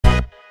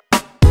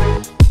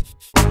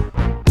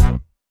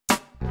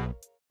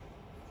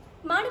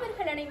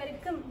மாணவர்கள்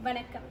அனைவருக்கும்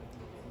வணக்கம்.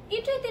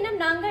 இன்றைய தினம்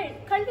நாங்கள்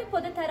கல்வி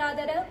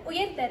பொதுத்தராதர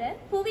உயர்தர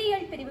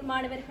புவியியல் பிரிவு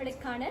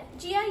மாணவர்களுக்கான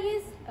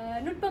GIS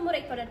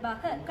நுட்பமுறை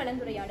தொடர்பாக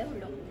கலந்துரையாட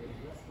உள்ளோம்.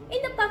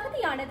 இந்த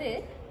பகுதியானது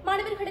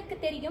மாணவர்களுக்கு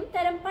தெரியும்,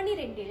 தரம்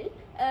 12இல்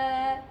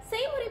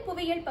செய்முறை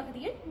புவியியல்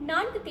பகுதியில்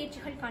 4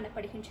 தேர்ச்சிகள்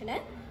காணப்படுகின்றன.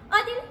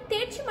 அதில்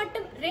தேர்ச்சி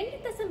மட்டம்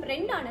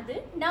 2.2 ஆனது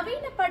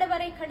நவீன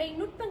படவரைகலை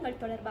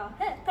நுட்பங்கள்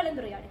தொடர்பாக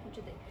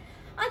கலந்துரையாடுகின்றது.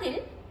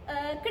 அதில்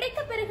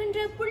கிடைக்கப்பெறுகின்ற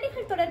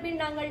புள்ளிகள் தொடர்பில்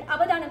நாங்கள்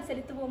அவதானம்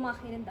செலுத்துவோமாக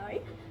இருந்தால்,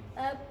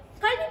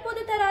 கல்வி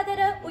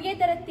பொதுத்தராதர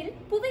உயர்தரத்தில்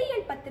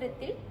புவியியல்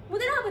பத்திரத்தில்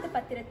முதலாவது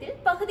பத்திரத்தில்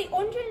பகுதி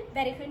 1இல்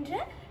வருகின்ற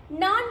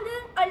 4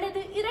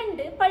 அல்லது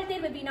 2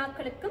 பல்தேர்வு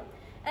வினாக்களுக்கும்,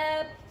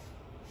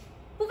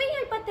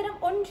 புவியியல் பத்திரம்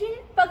 1இல்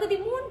பகுதி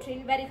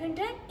 3இல்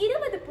வருகின்ற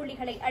 20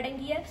 புள்ளிகளை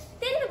அடங்கிய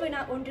தேர்வு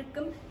வினா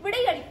ஒன்றுக்கும்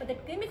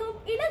விடையளிப்பதற்கு மிகவும்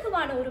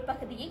இலகுவான ஒரு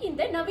பகுதியை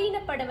இந்த நவீன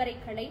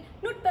படவரைகலை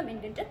நுட்பம்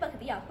என்கின்ற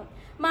பகுதியாகும்.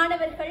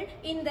 மாணவர்கள்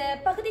இந்த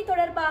பகுதி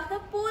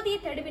தொடர்பாக போதிய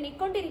தெளிவினை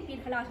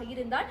கொண்டிருப்பீர்களாக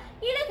இருந்தால்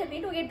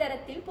இலகுவில்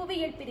உயர்தரத்தில்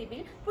புவியியல்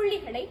பிரிவில்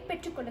புள்ளிகளை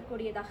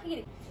பெற்றுக்கொள்ளக்கூடியதாக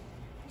இருக்கும்.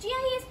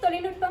 GIS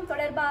தொழில்நுட்பம்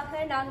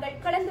தொடர்பாக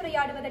நாங்கள்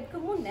கலந்துரையாடுவதற்கு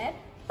முன்னர்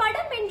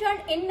படம்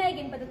என்றால் என்ன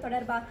என்பது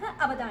தொடர்பாக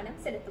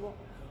அவதானம் செலுத்துவோம்.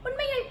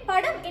 உண்மையில்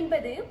படம்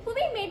என்பது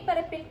புவி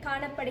மேற்பரப்பில்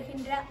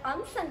காணப்படுகின்ற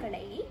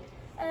அம்சங்களை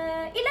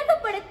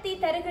இலகுப்படுத்தி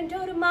தருகின்ற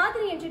ஒரு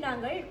மாதிரி என்று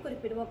நாங்கள்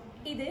குறிப்பிடுவோம்.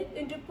 இது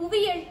இன்று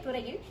புவியியல்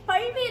துறையில்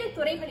பல்வேறு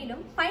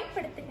துறைகளிலும்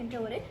பயன்படுத்துகின்ற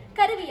ஒரு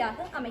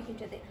கருவியாக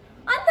அமைகின்றது.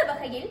 அந்த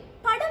வகையில்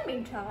படம்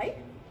என்றால்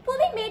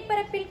புவி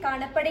மேற்பரப்பில்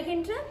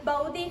காணப்படுகின்ற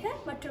பௌதீக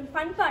மற்றும்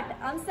பண்பாட்டு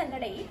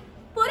அம்சங்களை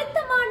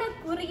பொருத்தமான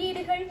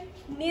குறியீடுகள்,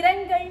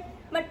 நிறங்கள்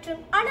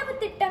மற்றும் அளவு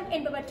திட்டம்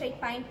என்பவற்றை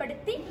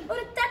பயன்படுத்தி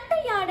ஒரு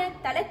தட்டையான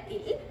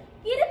தளத்தில்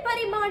 2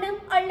 பரிமாணம்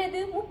அல்லது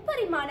 3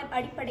 பரிமாணம்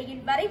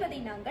அடிப்படையில் வரைவதை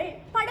நாங்கள்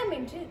படம்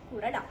என்று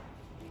கூறலாம்.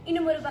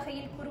 இன்னும் ஒரு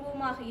வகையில்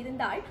கூறுவோமாக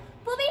இருந்தால்,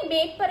 புவி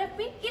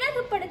மேற்பரப்பில்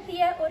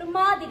இலகுப்படுத்திய ஒரு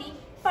மாதிரி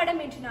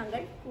படம் என்று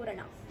நாங்கள்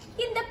கூறலாம்.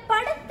 இந்த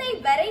படத்தை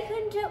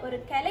வரைகின்ற ஒரு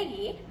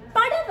கலையே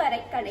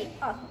படவரைகலை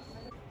ஆகும்.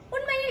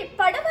 உண்மையில்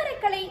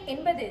படவரைகலை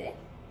என்பது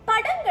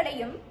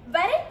படங்களையும்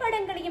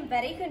வரைபடங்களையும்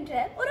வரைகின்ற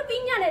ஒரு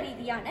விஞ்ஞான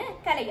ரீதியான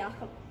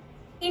கலையாகும்.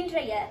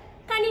 இன்றைய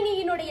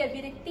கணினியினுடைய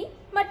விருத்தி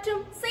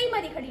மற்றும்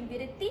செய்மதிகளின்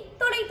விருத்தி,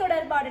 தொலை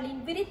தொடர்பாடலின்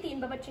விருத்தி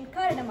என்பவற்றின்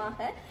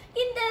காரணமாக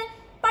இந்த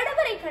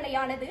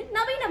படவரைகலையானது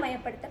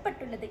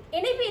நவீனமயப்படுத்தப்பட்டுள்ளது.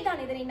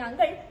 எனவேதான் இதனை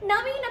நாங்கள்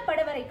நவீன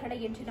படவரைகலை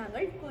என்று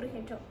நாங்கள்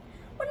கூறுகின்றோம்.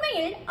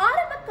 உண்மையில்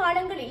ஆரம்ப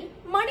காலங்களில்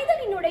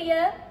மனிதனினுடைய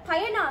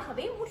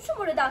பயனாகவே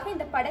முற்றுமுழுதாக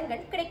இந்த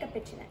படங்கள்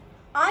கிடைக்கப்பெற்றன.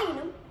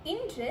 ஆயினும்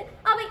இன்று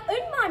அவை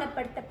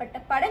எண்மானப்படுத்தப்பட்ட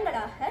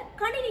படங்களாக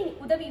கணினி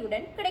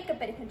உதவியுடன்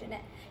கிடைக்கப்பெறுகின்றன.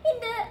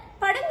 இந்த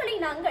படங்களை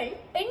நாங்கள்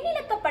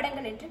எண்ணிலக்க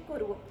படங்கள் என்று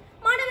கூறுவோம்.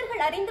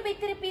 மாணவர்கள் அறிந்து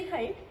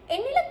வைத்திருப்பீர்கள்,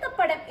 எண்ணிலக்க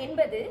படம்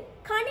என்பது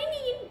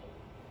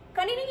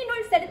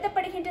கணினியினுள்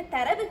செலுத்தப்படுகின்ற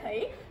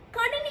தரவுகள்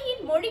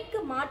கணினியின் மொழிக்கு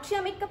மாற்றி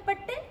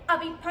அமைக்கப்பட்டு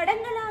அவை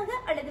படங்களாக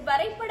அல்லது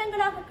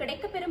வரைபடங்களாக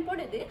கிடைக்கப்பெறும்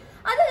பொழுது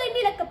அது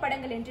எண்ணிலக்க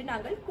படங்கள் என்று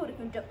நாங்கள்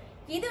கூறுகின்றோம்.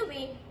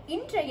 இதுவே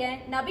இன்றைய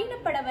நவீன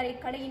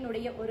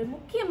படவரைகலையினுடைய ஒரு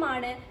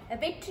முக்கியமான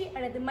வெற்றி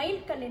அல்லது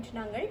மைல்கல் என்று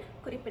நாங்கள்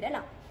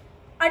குறிப்பிடலாம்.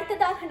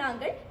 அடுத்ததாக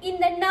நாங்கள்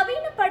இந்த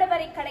நவீன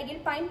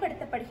படவரைகலையில்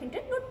பயன்படுத்தப்படுகின்ற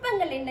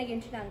நுட்பங்கள் என்ன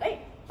என்று நாங்கள்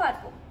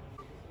பார்ப்போம்.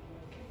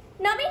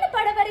 நவீன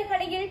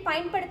படவரைகலையில்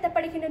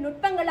பயன்படுத்தப்படுகின்ற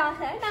நுட்பங்களாக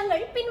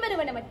நாங்கள்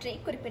பின்வருவனவற்றை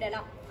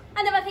குறிப்பிடலாம்.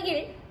 அந்த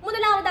வகையில்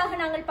முதலாவதாக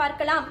நாங்கள்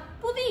பார்க்கலாம்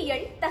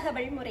புவியியல்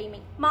தகவல் முறைமை.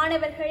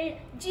 மாணவர்கள்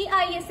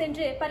GIS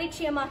என்று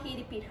பரிச்சயமாகி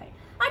இருப்பீர்கள்.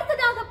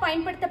 அடுத்ததாக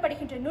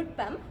பயன்படுத்தப்படுகின்ற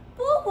நுட்பம்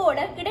பூகோள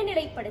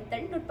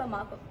இடைநிலைப்படுத்தல்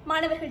நுட்பமாகும்.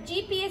 மாணவர்கள்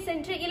GPS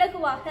என்று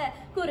இலகுவாக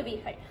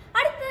கூறுவீர்கள்.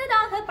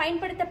 அடுத்ததாக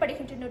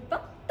பயன்படுத்தப்படுகின்ற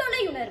நுட்பம்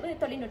தொலையுணர்வு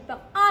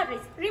தொழில்நுட்பம்,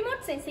 RS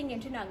ரிமோட் சென்சிங்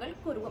என்று நாங்கள்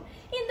கூறுவோம்.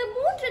 இந்த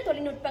 3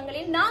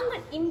 தொழில்நுட்பங்களில்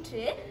நாங்கள்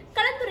இன்று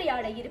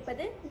கலந்துரையாட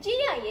இருப்பது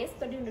GIS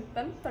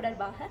தொழில்நுட்பம்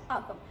தொடர்பாக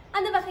ஆகும்.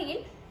 அந்த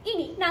வகையில்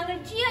இனி நாங்கள்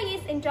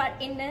GIS என்றால்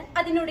என்ன,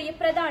 அதனுடைய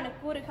பிரதான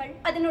கூறுகள்,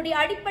 அதனுடைய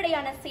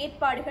அடிப்படையான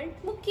செயற்பாடுகள்,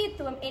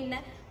 முக்கியத்துவம்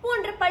என்ன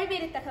போன்ற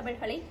பல்வேறு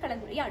தகவல்களை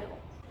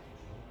கலந்துரையாடுவோம்.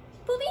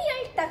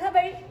 புவியியல்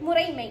தகவல்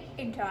முறைமை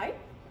என்றால்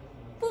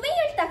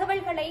புவியியல்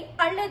தகவல்களை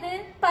அல்லது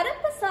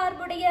பரப்பு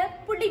சார்புடைய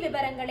புள்ளி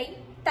விவரங்களை,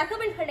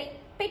 தகவல்களை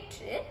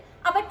பெற்று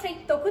அவற்றை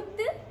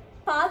தொகுத்து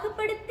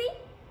பாகுபடுத்தி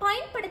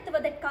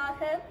பயன்படுத்துவதற்காக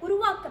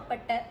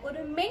உருவாக்கப்பட்ட ஒரு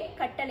மென்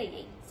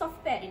கட்டளையை,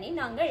 சாஃப்ட்வேரினை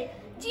நாங்கள்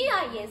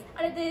GIS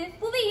அல்லது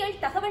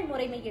புவியியல் தகவல்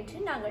முறைமை என்று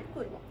நாங்கள்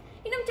கூறுவோம்.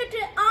 இன்னும்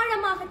சற்று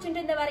ஆழமாக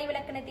சென்று இந்த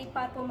வரைவிலக்கணத்தை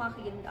பார்ப்போமாக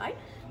இருந்தால்,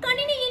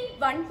 கணினியின்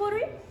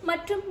வன்பொருள்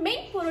மற்றும்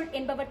மென்பொருள்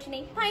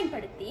என்பவற்றினை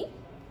பயன்படுத்தி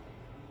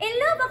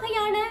எல்லா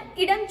வகையான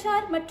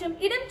இடம்சார் மற்றும்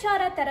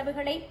இடம்சாரா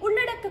தரவுகளை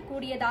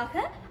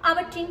உள்ளடக்கக்கூடியதாக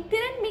அவற்றின்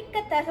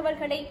திறன்மிக்க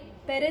தகவல்களை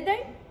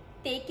பெறுதல்,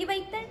 தேக்கி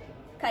வைத்தல்,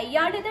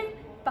 கையாளுதல்,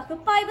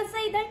 பகுப்பாய்வு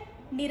செய்தல்,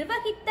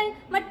 நிர்வகித்தல்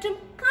மற்றும்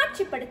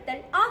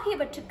காட்சிப்படுத்தல்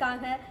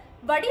ஆகியவற்றுக்காக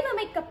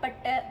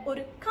வடிவமைக்கப்பட்ட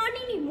ஒரு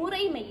கணினி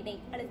முறைமையினை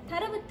அல்லது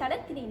தரவு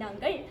தளத்தினை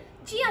நாங்கள்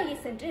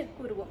GIS என்று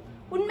கூறுவோம்.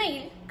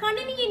 உண்மையில்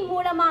கணினியின்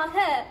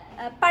மூலமாக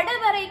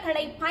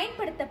படவரைகளை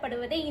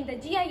பயன்படுத்தப்படுவதை இந்த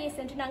GIS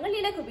என்று நாங்கள்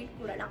இலகுவில்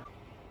கூறலாம்.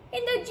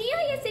 இந்த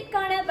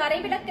GIS-க்கான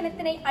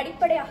வரைவிலக்கணத்தினை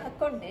அடிப்படையாக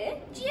கொண்டு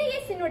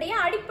GIS-னுடைய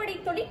அடிப்படை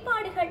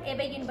தொழிற்பாடுகள்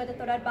எவை என்பது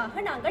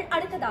தொடர்பாக நாங்கள்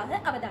அடுத்ததாக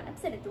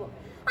அவதானம் செலுத்துவோம்.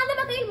 அந்த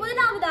வகையில்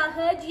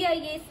முதலாவதாக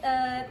GIS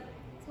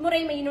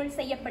முறைமையினுள்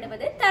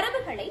செய்யப்படுவது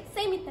தரவுகளை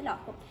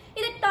சேமித்தலாகும்.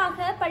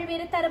 இதற்காக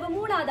பல்வேறு தரவு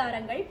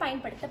மூலாதாரங்கள்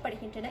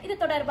பயன்படுத்தப்படுகின்றன. இது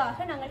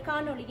தொடர்பாக நாங்கள்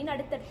காணொளியின்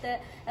அடுத்தடுத்த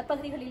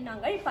பகுதிகளில்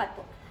நாங்கள்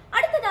பார்ப்போம்.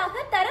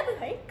 அடுத்ததாக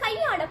தரவுகள்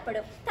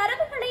கையாளப்படும்.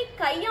 தரவுகளை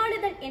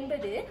கையாளுதல்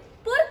என்பது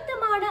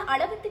பொருத்தமான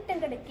அளவு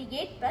திட்டங்களுக்கு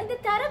ஏற்ப இந்த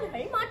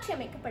தரவுகள்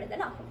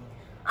மாற்றியமைக்கப்படுதல் ஆகும்.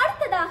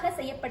 அடுத்ததாக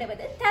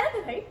செய்யப்படுவது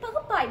தரவுகள்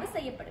பகுப்பாய்வு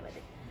செய்யப்படுவது.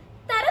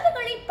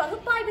 தரவுகளை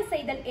பகுப்பாய்வு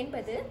செய்தல்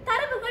என்பது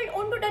தரவுகள்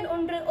ஒன்றுடன்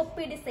ஒன்று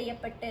ஒப்பீடு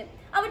செய்யப்பட்டு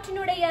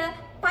அவற்றினுடைய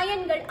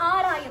பயன்கள்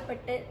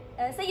ஆராயப்பட்டு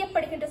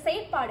செய்யப்படுகின்ற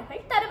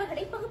செயற்பாடுகள்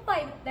தரவுகளை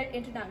பகுப்பாய்வுதல்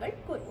என்று நாங்கள்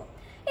கூறுவோம்.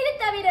 இது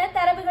தவிர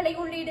தரவுகளை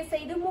உள்ளீடு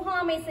செய்து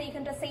முகாமை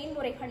செய்கின்ற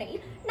செயல்முறைகளை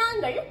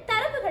நாங்கள்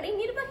தரவுகளை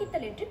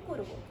நிர்வகித்தல் என்று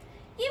கூறுவோம்.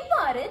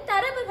 இவ்வாறு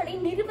தரவுகளை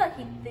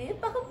நிர்வகித்து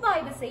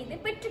பகுப்பாய்வு செய்து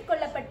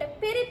பெற்றுக்கொள்ளப்பட்ட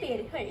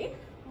பெறுபேறுகள்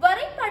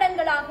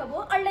வரைபடங்களாகவோ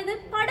அல்லது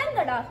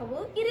படங்களாகவோ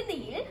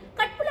இறுதியில்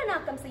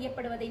கட்புலனாக்கம்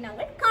செய்யப்படுவதை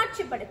நாங்கள்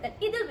காட்சிப்படுத்தல்.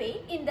 இதுவே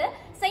இந்த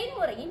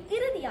செயல்முறையின்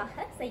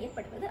இறுதியாக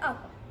செய்யப்படுவது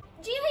ஆகும்.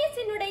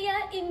 GIS-னுடைய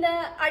இந்த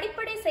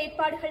அடிப்படை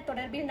செயற்பாடுகள்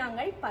தொடர்பில்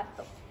நாங்கள்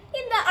பார்த்தோம்.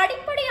 இந்த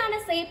அடிப்படையான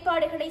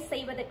செயற்பாடுகளை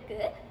செய்வதற்கு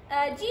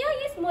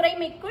GIS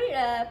முறைமைக்குள்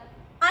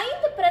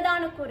 5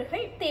 பிரதான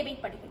கூறுகள்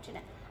தேவைப்படுகின்றன.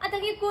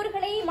 அத்தகைய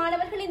கூறுகளை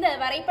மாணவர்கள் இந்த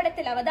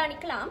வரைபடத்தில்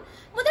அவதானிக்கலாம்.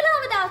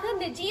 முதலாவதாக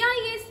இந்த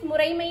GIS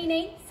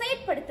முறைமையினை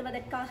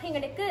செயற்படுத்துவதற்காக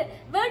எங்களுக்கு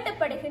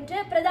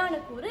வேண்டப்படுகின்ற பிரதான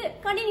கூறு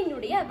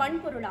கணினியினுடைய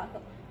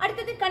வன்பொருளாகும்.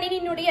 அடுத்தது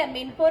கணினியினுடைய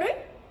மென்பொருள்,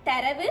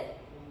 தரவு,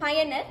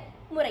 பயனர்,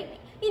 முறைமை.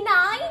 இந்த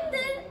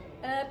 5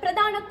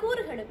 பிரதான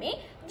கூறுகளுமே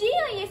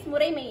GIS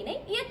முறைமையினை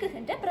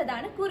இயக்குகின்ற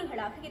பிரதான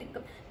கூறுகளாக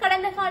இருக்கும்.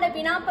 கடந்த கால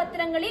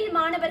வினாபத்திரங்களில்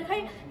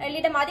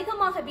மாணவர்களிடம்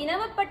அதிகமாக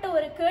வினவப்பட்ட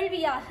ஒரு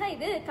கேள்வியாக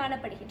இது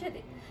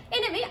காணப்படுகின்றது.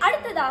 எனவே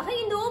அடுத்ததாக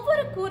இந்த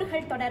ஒவ்வொரு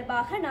கூறுகள்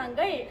தொடர்பாக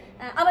நாங்கள்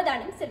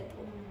அவதானம்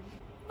செலுத்துவோம்.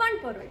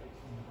 வன்பொருள்.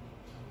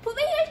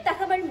 புவியியல்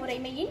தகவல்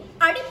முறைமையின்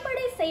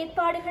அடிப்படை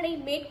செயற்பாடுகளை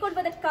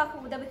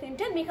மேற்கொள்வதற்காக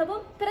உதவுகின்ற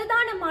மிகவும்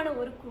பிரதானமான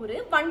ஒரு கூறு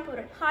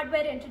வன்பொருள்,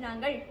 ஹார்ட்வேர் என்று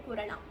நாங்கள்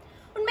கூறலாம்.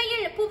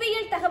 உண்மையில்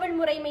புவியியல் தகவல்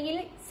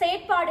முறைமையில்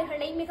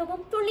செயற்பாடுகளை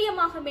மிகவும்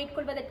துல்லியமாக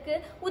மேற்கொள்வதற்கு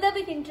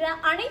உதவுகின்ற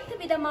அனைத்து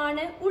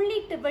விதமான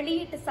உள்ளீட்டு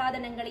வெளியீட்டு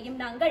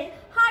சாதனங்களையும் நாங்கள்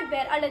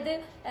ஹார்ட்வேர் அல்லது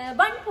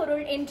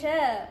வன்பொருள் என்ற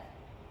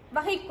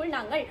வகைக்குள்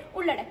நாங்கள்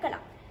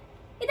உள்ளடக்கலாம்.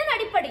 இதன்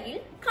அடிப்படையில்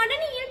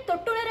கணினியில்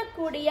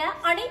தொட்டுணரக்கூடிய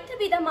அனைத்து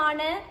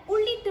விதமான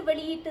உள்ளீட்டு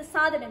வெளியீட்டு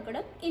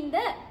சாதனங்களும் இந்த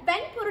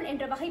வன்பொருள்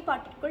என்ற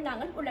வகைப்பாட்டிற்குள்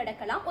நாங்கள்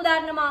உள்ளடக்கலாம்.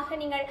 உதாரணமாக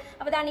நீங்கள்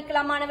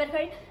அவதானிக்கலாம்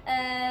மாணவர்கள்,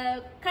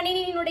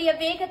 கணினியினுடைய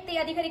வேகத்தை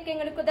அதிகரிக்க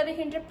எங்களுக்கு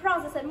உதவுகின்ற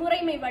ப்ராசஸர்,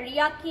 முறைமை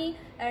வழியாக்கி,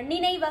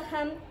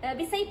 நினைவகம்,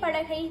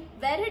 விசைப்பலகை,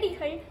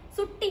 வருடிகள்,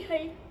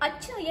 சுட்டிகள்,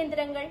 அச்சு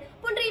இயந்திரங்கள்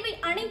போன்ற இவை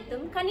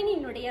அனைத்தும்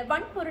கணினியினுடைய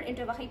வன்பொருள்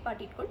என்ற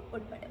வகைப்பாட்டிற்குள்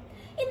உட்படும்.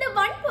 இந்த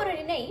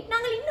வன்பொருளினை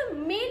நாங்கள் இன்னும்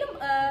மேலும்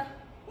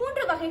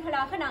 3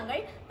 வகைகளாக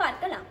நாங்கள்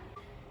பார்க்கலாம்.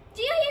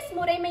 GIS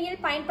முறைமையில்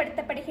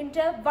பயன்படுத்தப்படுகின்ற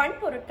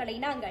வன்பொருட்களை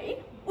நாங்கள்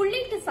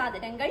உள்ளீட்டு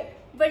சாதனங்கள்,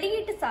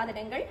 வெளியீட்டு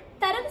சாதனங்கள்,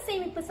 தரவு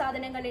சேமிப்பு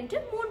சாதனங்கள் என்று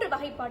 3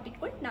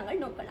 வகைப்பாட்டிற்குள்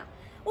நாங்கள் நோக்கலாம்.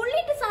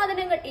 உள்ளீட்டு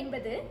சாதனங்கள்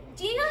என்பது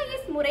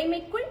GIS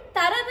முறைமைக்குள்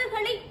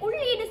தரவுகளை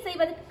உள்ளீடு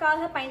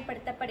செய்வதற்காக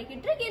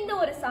பயன்படுத்தப்படுகின்ற எந்த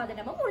ஒரு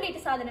சாதனமும்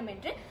உள்ளீட்டு சாதனம்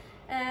என்று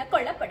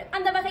கொள்ளப்படும்.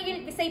 அந்த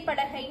வகையில்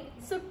விசைப்பலகை,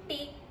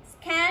 சுட்டி,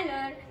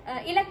 ஸ்கேனர்,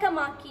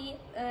 இலக்கமாக்கி,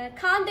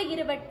 காந்த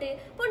இருவட்டு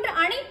போன்ற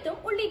அனைத்தும்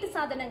உள்ளீட்டு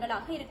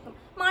சாதனங்களாக இருக்கும்.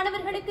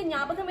 மாணவர்களுக்கு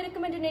ஞாபகம்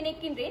இருக்கும் என்று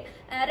நினைக்கின்றேன்.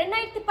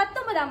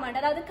 2019ஆம் ஆண்டு,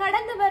 அதாவது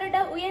கடந்த வருட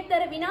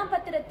உயர்தர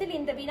வினாபத்திரத்தில்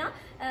இந்த வினா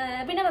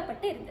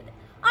வினவப்பட்டு இருந்தது.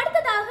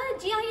 அடுத்ததாக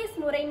GIS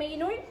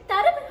முறைமையினுள்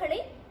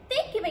தரவுகளை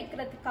தேக்கி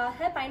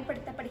வைக்கிறதுக்காக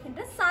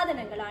பயன்படுத்தப்படுகின்ற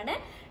சாதனங்களான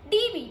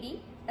DVD,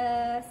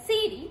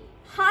 CD,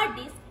 hard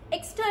disk,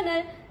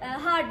 external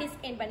hard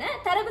disk என்பன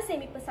தரவு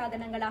சேமிப்பு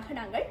சாதனங்களாக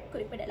நாங்கள்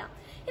குறிப்பிடலாம்.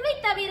 இவை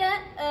தவிர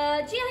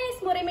GIS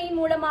முறைமையின்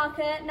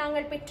மூலமாக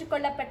நாங்கள்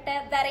பெற்றுக்கொள்ளப்பட்ட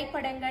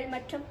வரைபடங்கள்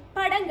மற்றும்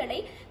படங்களை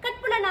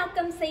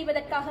கட்புலனாக்கம்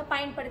செய்வதற்காக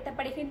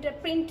பயன்படுத்தப்படுகின்ற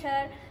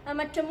பிரிண்டர்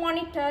மற்றும்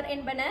மானிட்டர்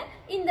என்பன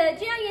இந்த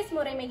GIS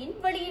முறைமையின்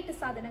வெளியீட்டு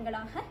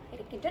சாதனங்களாக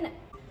இருக்கின்றன.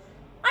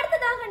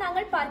 அடுத்ததாக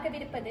நாங்கள்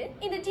பார்க்கவிருப்பது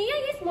இந்த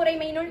GIS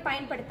முறைமையினுள்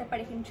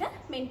பயன்படுத்தப்படுகின்ற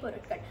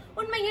மென்பொருட்கள்.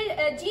 உண்மையில்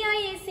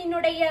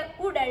GIS-னுடைய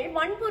உடல்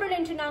வன்பொருள்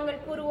என்று நாங்கள்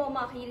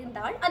கூறுவோமாக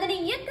இருந்தால் அதனை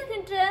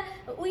இயக்குகின்ற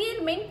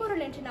உயிர்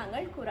மென்பொருள் என்று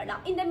நாங்கள்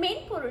கூறலாம். இந்த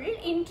மென்பொருள்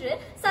இன்று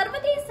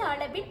சர்வதேச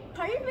அளவில்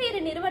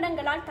பல்வேறு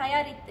நிறுவனங்களால்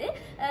தயாரித்து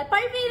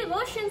பல்வேறு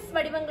வெர்ஷன்ஸ்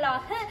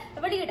வடிவங்களாக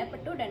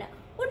வெளியிடப்பட்டுள்ளன.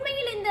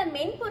 உண்மையில் இந்த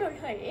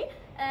மென்பொருள்கள்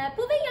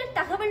புவியியல்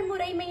தகவல்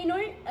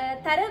முறைமையினுள்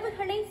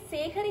தரவுகளை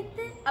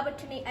சேகரித்து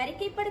அவற்றினை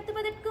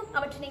அறிக்கைப்படுத்துவதற்கும்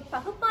அவற்றினை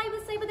பகுப்பாய்வு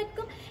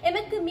செய்வதற்கும்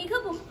எமக்கு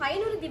மிகவும்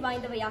பயனுறுதி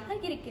வாய்ந்தவையாக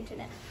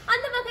இருக்கின்றன.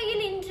 அந்த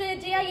வகையில் இன்று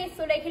GIS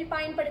உலகில்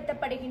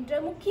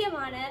பயன்படுத்தப்படுகின்ற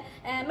முக்கியமான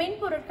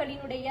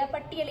மென்பொருட்களினுடைய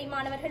பட்டியலை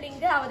மாணவர்கள்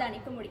இங்கு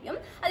அவதானிக்க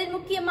முடியும். அதில்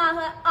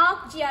முக்கியமாக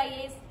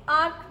ArcGIS,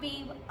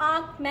 ArcView,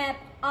 ArcMap,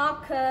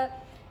 Arc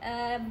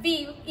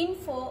View,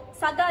 Info,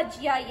 Saga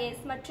GIS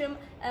மற்றும்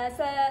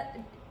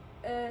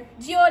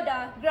ஜியோடா,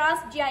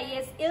 கிராஸ்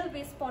GIS,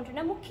 எல்விஸ்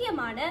போன்ற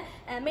முக்கியமான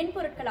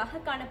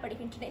மென்பொருட்களாக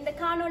காணப்படுகின்றன. இந்த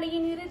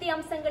காணொளியின் இறுதி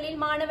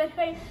அம்சங்களில்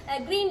மாணவர்கள்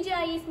கிரீன்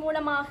GIS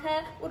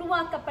மூலமாக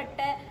உருவாக்கப்பட்ட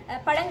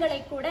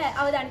படங்களை கூட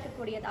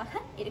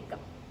அவதானிக்கக்கூடியதாக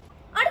இருக்கும்.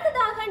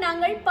 அடுத்ததாக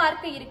நாங்கள்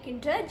பார்க்க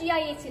இருக்கின்ற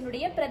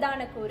GIS-னுடைய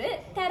பிரதான கூறு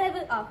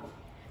தரவு ஆகும்.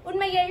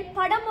 உண்மையில்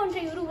படம்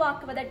ஒன்றை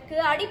உருவாக்குவதற்கு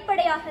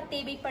அடிப்படையாக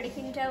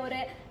தேவைப்படுகின்ற ஒரு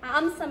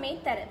அம்சமே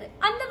தரவு.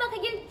 அந்த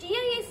வகையில்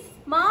GIS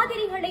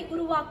மாதிரிகளை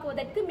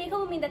உருவாக்குவதற்கு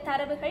மிகவும் இந்த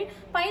தரவுகள்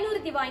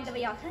பயனுறுதி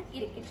வாய்ந்தவையாக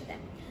இருக்கின்றன.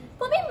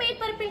 புவி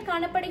மேற்பரப்பில்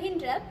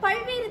காணப்படுகின்ற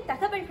பல்வேறு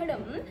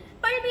தகவல்களும்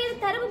பல்வேறு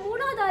தரவு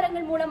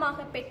மூலாதாரங்கள்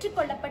மூலமாக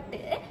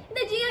பெற்றுக்கொள்ளப்பட்டு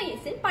இந்த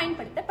GIS-இல்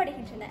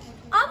பயன்படுத்தப்படுகின்றன.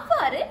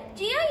 அவ்வாறு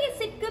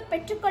GIS-க்கு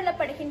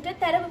பெற்றுக்கொள்ளப்படுகின்ற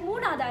தரவு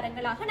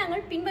மூலாதாரங்களாக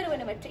நாங்கள்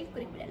பின்வருவனவற்றை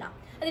குறிப்பிடலாம்.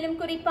 அதிலும்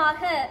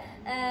குறிப்பாக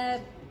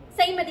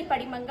செய்மதி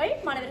படிமங்கள்,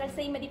 மாணவர்கள்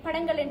செய்மதி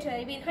படங்கள் என்று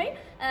அறிவீர்கள்,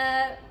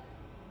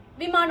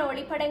 விமான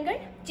ஒளிப்படங்கள்,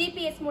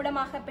 GPS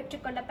மூலமாக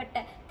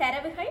பெற்றுக்கொள்ளப்பட்ட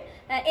தரவுகள்,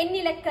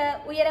 எண்ணிலக்க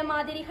உயர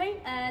மாதிரிகள்,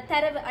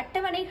 தரவு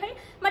அட்டவணைகள்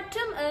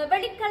மற்றும்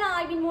வெளிக்கல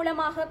ஆய்வின்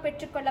மூலமாக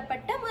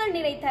பெற்றுக்கொள்ளப்பட்ட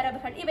முதல்நிலை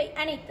தரவுகள், இவை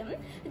அனைத்தும்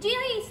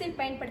GIS-இல்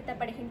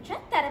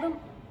பயன்படுத்தப்படுகின்ற தரவு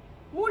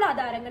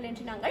மூலாதாரங்கள்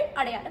என்று நாங்கள்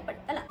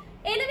அடையாளப்படுத்தலாம்.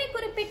 எனவே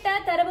குறிப்பிட்ட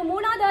தரவு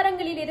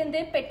மூலாதாரங்களில்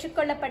இருந்து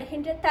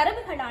பெற்றுக்கொள்ளப்படுகின்ற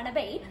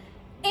தரவுகளானவை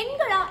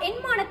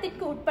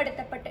எண்மானத்திற்கு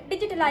உட்படுத்தப்பட்டு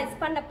டிஜிட்டலைஸ்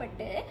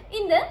பண்ணப்பட்டு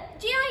இந்த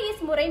GIS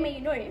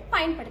முறைமையினுள்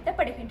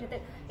பயன்படுத்தப்படுகின்றது.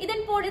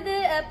 இதன் பொழுது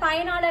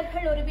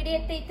பயனாளர்கள் ஒரு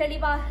விடயத்தை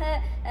தெளிவாக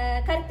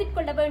கருத்தில்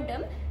கொள்ள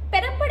வேண்டும்.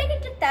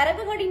 பெறப்படுகின்ற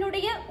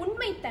தரவுகளினுடைய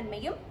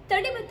உண்மைத்தன்மையும்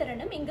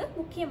தெளிவுத்திறனும் இங்கு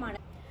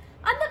முக்கியமானது.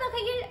 அந்த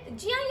வகையில்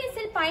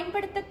GIS-இல்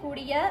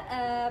பயன்படுத்தக்கூடிய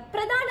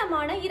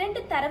பிரதானமான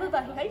 2 தரவு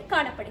வகைகள்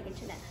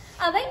காணப்படுகின்றன.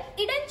 அவை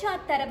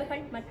இடஞ்சார்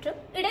தரவுகள் மற்றும்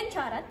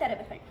இடஞ்சாரா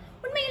தரவுகள்.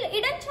 உண்மையில்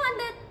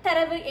இடஞ்சார்ந்த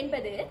தரவு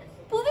என்பது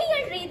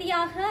புவியியல்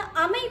ரீதியாக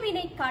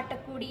அமைவினை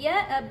காட்டக்கூடிய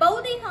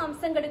பௌதிக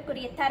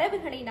அம்சங்களுக்குரிய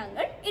தரவுகளை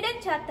நாங்கள்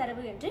இடஞ்சார்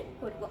தரவு என்று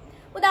கூறுவோம்.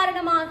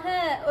 உதாரணமாக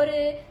ஒரு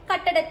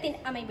கட்டடத்தின்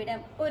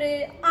அமைவிடம், ஒரு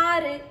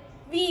ஆறு,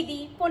 வீதி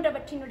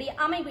போன்றவற்றினுடைய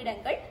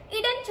அமைவிடங்கள்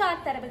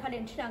இடஞ்சார் தரவுகள்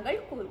என்று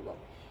நாங்கள்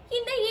கூறுவோம்.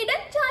 இந்த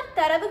இடஞ்சார்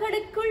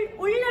தரவுகளுக்குள்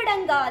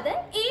உள்ளடங்காத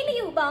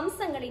ஏனைய உப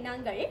அம்சங்களை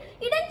நாங்கள்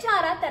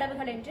இடஞ்சாரா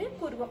தரவுகள் என்று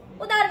கூறுவோம்.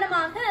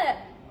 உதாரணமாக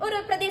ஒரு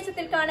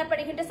பிரதேசத்தில்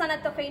காணப்படுகின்ற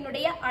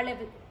சனத்தொகையினுடைய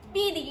அளவு,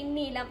 வீதியின்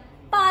நீளம்,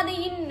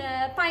 பாதையின்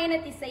பயண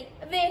திசை,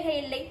 வேக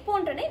எல்லை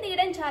போன்றன இந்த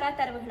இடஞ்சாரா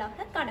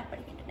தரவுகளாக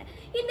காணப்படுகின்றன.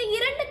 இந்த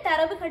 2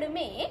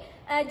 தரவுகளுமே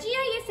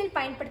GIS-இல்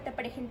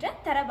பயன்படுத்தப்படுகின்ற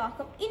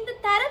தரவாகும். இந்த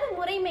தரவு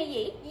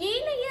முறைமையை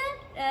ஏனைய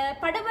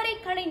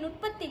படவரைக்கலை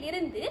நுட்பத்தில்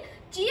இருந்து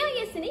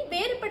GIS-னை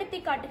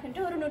வேறுபடுத்தி காட்டுகின்ற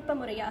ஒரு நுட்ப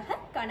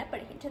முறையாக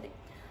காணப்படுகின்றது.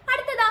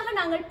 அடுத்ததாக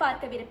நாங்கள்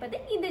பார்க்கவிருப்பது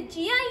இந்த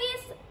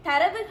GIS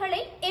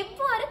தரவுகளை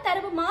எவ்வாறு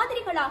தரவு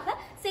மாதிரிகளாக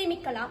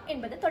சேமிக்கலாம்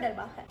என்பது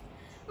தொடர்பாக.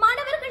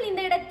 மாணவர்கள்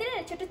இந்த இடத்தில்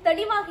சற்று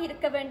தெளிவாக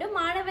இருக்க வேண்டும்.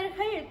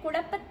 மாணவர்கள்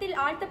குழப்பத்தில்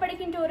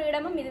ஆழ்த்தப்படுகின்ற ஒரு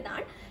இடமும்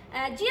இதுதான்.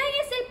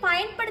 GIS-இல்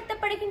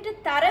பயன்படுத்தப்படுகின்ற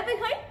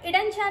தரவுகள்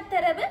இடஞ்சார்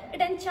தரவு,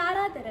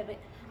 இடஞ்சாரா தரவு.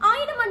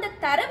 ஆயினும் அந்த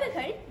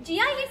தரவுகள்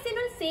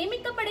GIS-இனுள்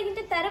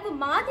சேமிக்கப்படுகின்ற தரவு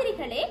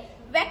மாதிரிகளே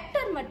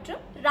வெக்டர்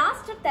மற்றும்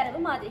ராஸ்டர் தரவு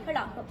மாதிரிகள்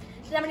ஆகும்.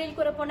 தமிழில்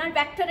கூறப்போனால்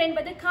வெக்டர்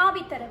என்பது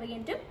காவி தரவு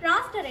என்றும்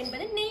ராஸ்டர்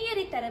என்பது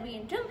நெய்யறி தரவு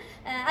என்றும்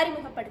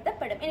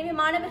அறிமுகப்படுத்தப்படும். எனவே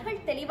மாணவர்கள்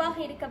தெளிவாக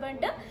இருக்க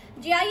வேண்டும்.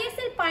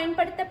 GIS-இல்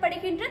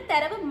பயன்படுத்தப்படுகின்ற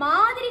தரவு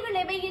மாதிரிகள்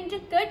எவை என்று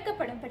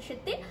கேட்கப்படும்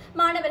பட்சத்தில்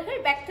மாணவர்கள்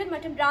வெக்டர்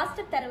மற்றும்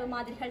ராஸ்டர் தரவு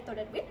மாதிரிகள்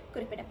தொடர்பில்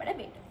குறிப்பிடப்பட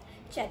வேண்டும்.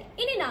 சரி,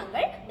 இனி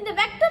நாங்கள் இந்த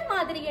வெக்டர்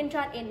மாதிரி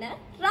என்றால் என்ன,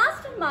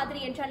 ராஸ்டர்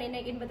மாதிரி என்றால் என்ன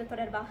என்பது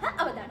தொடர்பாக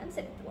அவதானம்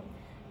செலுத்துவோம்.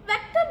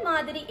 வெக்டர்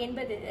மாதிரி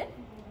என்பது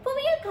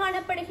புவியில்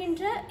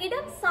காணப்படுகின்ற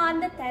இடம்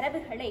சார்ந்த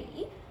தரவுகளை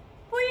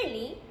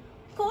புள்ளி,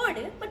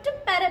 கோடு மற்றும்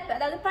பரப்பு,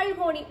 அதாவது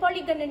பல்கோணி,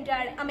 பாலிகன் என்ற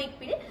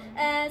அமைப்பில்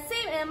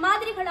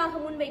மாதிரிகளாக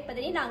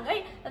முன்வைப்பதை நாங்கள்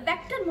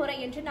வெக்டர் முறை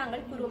என்று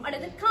நாங்கள் கூறுவோம்,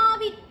 அல்லது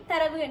காவி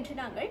தரவு என்று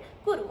நாங்கள்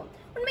கூறுவோம்.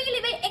 உண்மையில்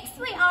இவை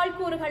XY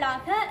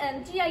ஆள்கூறுகளாக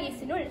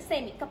GIS-இனுள்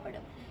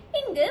சேமிக்கப்படும்.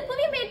 இங்கு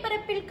புவி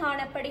மேற்பரப்பில்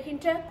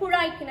காணப்படுகின்ற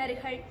குழாய்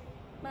கிணறுகள்,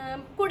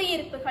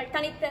 குடியிருப்புகள்,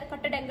 தனித்த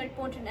கட்டடங்கள்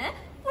போன்றன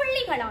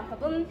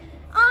புள்ளிகளாகவும்,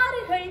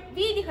 ஆறுகள்,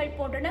 வீதிகள்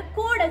போன்றன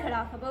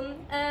கோடுகளாகவும்,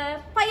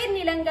 பயிர்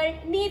நிலங்கள்,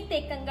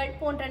 நீர்த்தேக்கங்கள்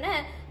போன்றன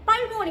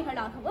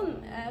பல்கோணிகளாகவும்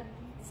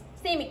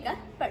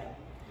சேமிக்கப்படும்.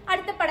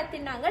 அடுத்த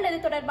படத்தில் நாங்கள் அது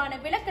தொடர்பான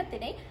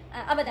விளக்கத்தினை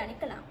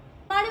அவதானிக்கலாம்.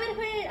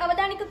 மாணவர்கள்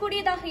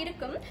அவதானிக்கக்கூடியதாக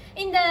இருக்கும்.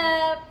 இந்த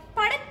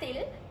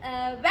படத்தில்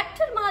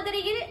வெக்டர்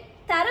மாதிரியில்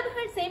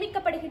தரவுகள்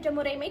சேமிக்கப்படுகின்ற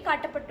முறைமை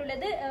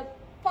காட்டப்பட்டுள்ளது.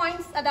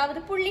 பாயிண்ட்ஸ், அதாவது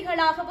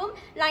புள்ளிகளாகவும்,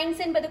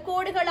 லைன்ஸ் என்பது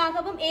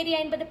கோடுகளாகவும், ஏரியா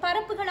என்பது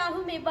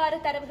பரப்புகளாகவும் எவ்வாறு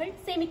தரவுகள்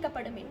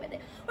சேமிக்கப்படும் என்பது.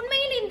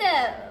 உண்மையில் இந்த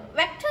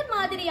வெக்டர்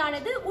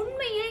மாதிரியானது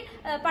உண்மையில்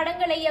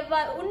படங்களை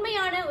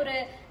உண்மையான ஒரு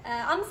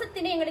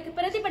அம்சத்தினை எங்களுக்கு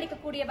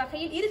பிரதிபலிக்கக்கூடிய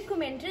வகையில்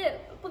இருக்கும் என்று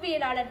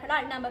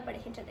புவியியலாளர்களால்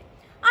நம்பப்படுகின்றது.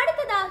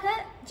 அடுத்ததாக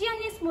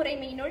GIS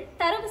முறைமையினுள்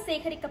தரவு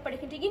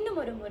சேகரிக்கப்படுகின்ற இன்னும்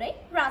ஒரு முறை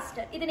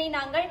ராஸ்டர். இதனை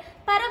நாங்கள்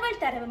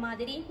பரவல் தரவு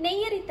மாதிரி,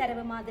 நெய்யறி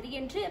தரவு மாதிரி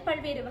என்று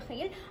பல்வேறு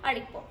வகையில்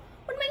அழைப்போம்.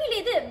 உண்மையில்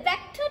இது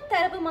வெக்டர்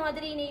தரவு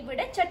மாதிரியினை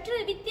விட சற்று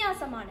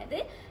வித்தியாசமானது.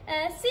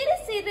 சிறு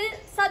சிறு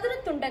சதுர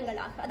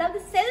துண்டங்களாக, அதாவது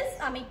செல்ஸ்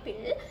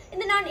அமைப்பில்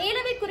இந்த நான்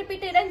ஏலவே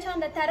குறிப்பிட்ட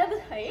இடஞ்சார்ந்த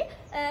தரவுகள்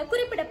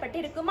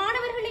குறிப்பிடப்பட்டிருக்கும்.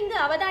 மாணவர்கள் இங்கு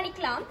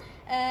அவதானிக்கலாம்.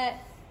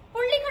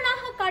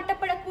 புள்ளிகளாக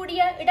காட்டப்படக்கூடிய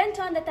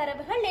இடஞ்சார்ந்த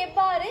தரவுகள்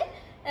எவ்வாறு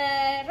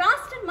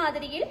ராஸ்டர்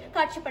மாதிரியில்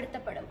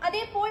காட்சிப்படுத்தப்படும்,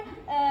 அதே போல்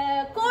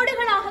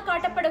கோடுகளாக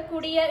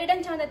காட்டப்படக்கூடிய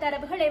இடஞ்சார்ந்த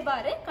தரவுகள்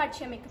எவ்வாறு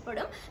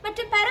காட்சியமைக்கப்படும்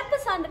மற்றும் பரப்பு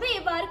சார்ந்தவை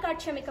எவ்வாறு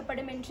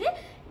காட்சியமைக்கப்படும் என்று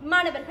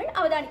மாணவர்கள்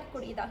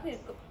அவதானிக்கக்கூடியதாக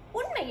இருக்கும்.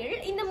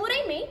 உண்மையில் இந்த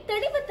முறைமை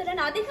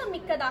தெளிவுத்திறன் அதிகம்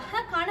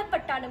மிக்கதாக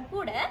காணப்பட்டாலும்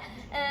கூட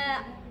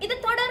இது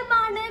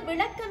தொடர்பான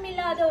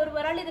விளக்கமில்லாத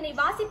ஒருவரால் இதனை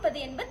வாசிப்பது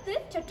என்பது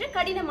சற்று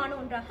கடினமான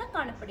ஒன்றாக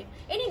காணப்படும்.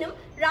 எனினும்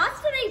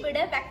ராஸ்டரை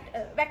விட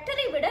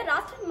வெக்டரை விட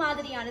ராஸ்டர்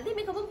மாதிரியானது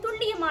மிகவும்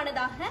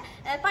துல்லியமானதாக,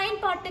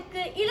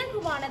 பயன்பாட்டுக்கு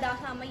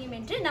இலகுவானதாக அமையும்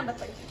என்று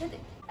நம்பப்படுகின்றது.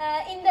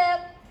 இந்த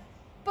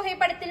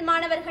புகைப்படத்தில்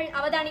மாணவர்கள்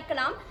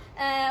அவதானிக்கலாம்.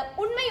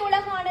 உண்மை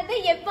உலகானது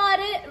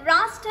எவ்வாறு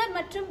ராஸ்டர்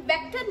மற்றும்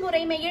வெக்டர்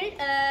முறைமையில்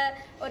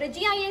ஒரு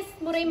GIS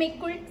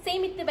முறைமைக்குள்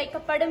சேமித்து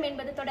வைக்கப்படும்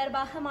என்பது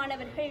தொடர்பாக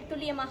மாணவர்கள்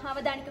துல்லியமாக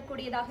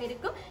அவதானிக்கக்கூடியதாக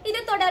இருக்கும்.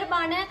 இது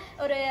தொடர்பான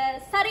ஒரு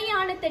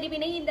சரியான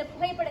தெளிவினை இந்த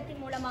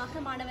புகைப்படத்தின்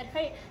மூலமாக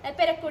மாணவர்கள்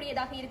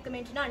பெறக்கூடியதாக இருக்கும்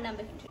என்று நான்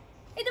நம்புகின்றேன்.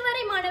 இதுவரை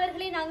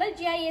மாணவர்களை நாங்கள்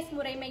GIS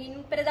முறைமையின்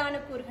பிரதான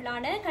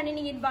கூறுகளான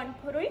கணினியின்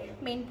வன்பொருள்,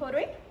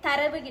 மென்பொருள்,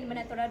 தரவு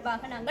என்பன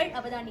தொடர்பாக நாங்கள்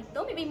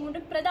அவதானித்தோம். இவை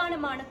 3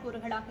 பிரதானமான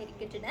கூறுகளாக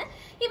இருக்கின்றன.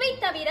 இவை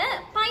தவிர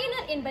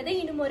பயனர் என்பது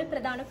இன்னும் ஒரு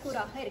பிரதான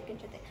கூறாக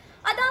இருக்கின்றது.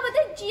 அதாவது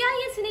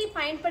GIS-னை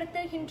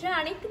பயன்படுத்துகின்ற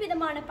அனைத்து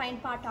விதமான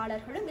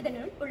பயன்பாட்டாளர்களும்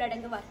இதனுள்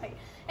உள்ளடங்குவார்கள்.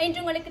 என்று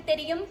உங்களுக்கு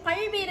தெரியும்,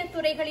 பல்வேறு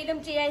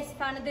துறைகளிலும் GIS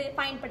ஆனது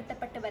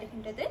பயன்படுத்தப்பட்டு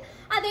வருகின்றது.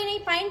 அதனை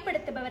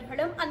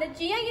பயன்படுத்துபவர்களும் அந்த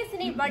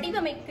GIS-னை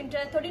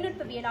வடிவமைக்கின்ற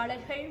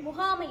தொழில்நுட்பவியலாளர்கள்,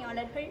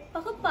 முகாமையாளர்கள்,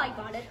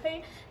 பகுப்பாய்வாளர்கள்,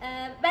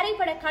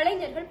 வரைபட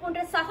கலைஞர்கள்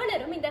போன்ற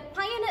சகலரும் இந்த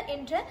பயனர்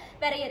என்ற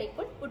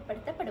வரையறைக்குள்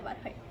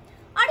உட்படுத்தப்படுவார்கள்.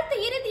 அடுத்த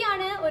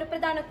இறுதியான ஒரு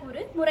பிரதான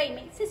கூறு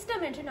முறைமை,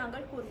 சிஸ்டம் என்று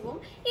நாங்கள் கூறுவோம்.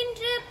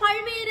 இன்று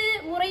பல்வேறு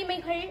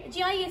முறைமைகள்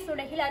GIS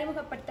உலகில்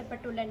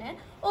அறிமுகப்படுத்தப்பட்டுள்ளன.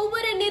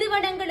 ஒவ்வொரு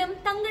நிறுவனங்களும்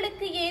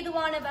தங்களுக்கு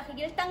ஏதுவான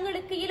வகையில்,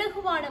 தங்களுக்கு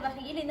இலகுவான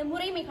வகையில் இந்த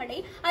முறைமைகளை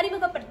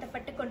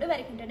அறிமுகப்படுத்தப்பட்டு கொண்டு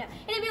வருகின்றன.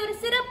 எனவே ஒரு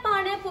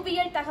சிறப்பான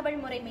புவியியல் தகவல்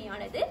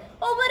முறைமையானது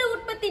ஒவ்வொரு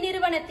உற்பத்தி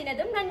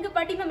நிறுவனத்தினதும் நன்கு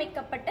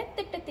வடிவமைக்கப்பட்ட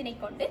திட்டத்தினை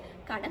கொண்டு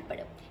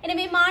காணப்படும்.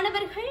 எனவே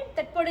மாணவர்கள்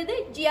தற்பொழுது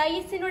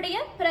GIS-னுடைய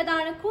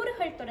பிரதான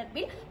கூறுகள்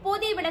தொடர்பில்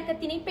போதிய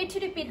விளக்கத்தினை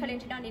பெற்றிருப்பீர்கள் என்று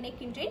நான்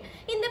நினைக்கின்றேன்.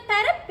 இந்த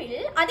பரப்பில்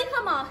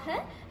அதிகமாக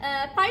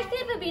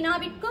பல்தேர்வு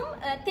வினாவிற்கும்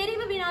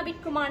தெரிவு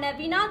வினாவிற்குமான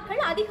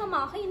வினாக்கள்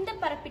அதிகமாக இந்த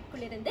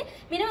பரப்பிற்குள் இருந்து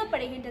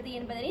வினவப்படுகின்றது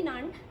என்பதை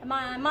நான்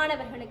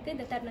மாணவர்களுக்கு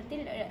இந்த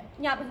தருணத்தில்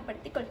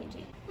ஞாபகப்படுத்திக்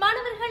கொள்கின்றேன்.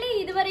 மாணவர்களே,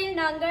 இதுவரையில்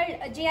நாங்கள்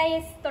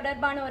GIS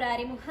தொடர்பான ஒரு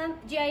அறிமுகம்,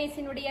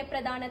 GIS-னுடைய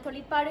பிரதான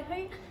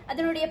தொழிற்பாடுகள்,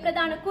 அதனுடைய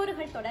பிரதான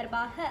கூறுகள்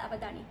தொடர்பாக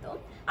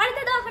அவதானித்தோம்.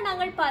 அடுத்ததாக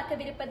நாங்கள்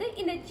பார்க்கவிருப்பது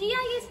இந்த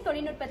GIS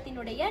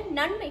தொழில்நுட்பத்தினுடைய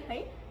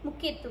நன்மைகள்,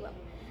 முக்கியத்துவம்.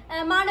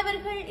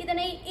 மாணவர்கள்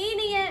இதனை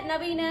ஏனைய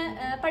நவீன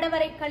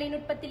படவரை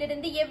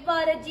கலைநுட்பத்திலிருந்து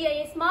எவ்வாறு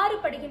GIS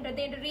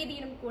மாறுபடுகின்றது என்ற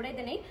ரீதியிலும் கூட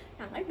இதனை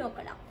நாங்கள்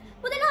நோக்கலாம்.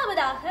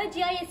 முதலாவதாக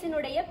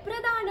GIS-னுடைய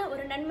பிரதான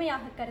ஒரு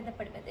நன்மையாக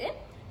கருதப்படுவது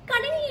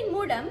கணினியின்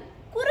மூலம்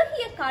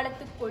குறுகிய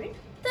காலத்துக்குள்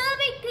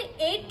தேவைக்கு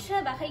ஏற்ற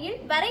வகையில்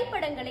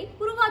வரைபடங்களை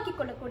உருவாக்கி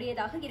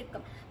கொள்ளக்கூடியதாக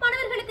இருக்கும்.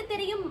 மாணவர்களுக்கு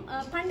தெரியும்,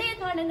 பண்டைய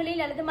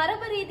காலங்களில் அல்லது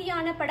மரபு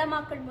ரீதியான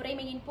படமாக்கல்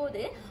முறைமையின்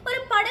போது ஒரு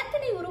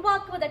படத்தினை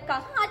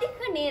உருவாக்குவதற்காக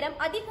அதிக நேரம்,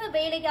 அதிக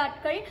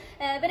வேலையாட்கள்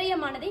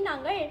விரயமானதை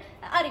நாங்கள்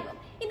அறிவோம்.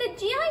 இந்த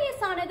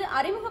GIS ஆனது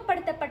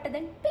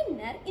அறிமுகப்படுத்தப்பட்டதன்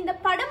பின்னர் இந்த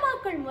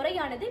படமாக்கல்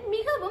முறையானது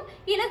மிகவும்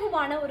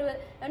இலகுவான ஒரு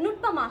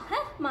நுட்பமாக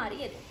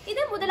மாறியது.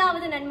 இது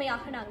முதலாவது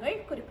நன்மையாக நாங்கள்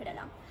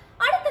குறிப்பிடலாம்.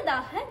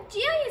 அடுத்ததாக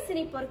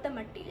GIS-னை பொறுத்த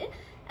மட்டில்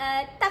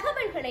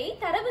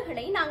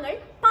தரவுகளை நாங்கள்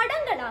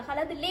படங்களாக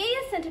அல்லது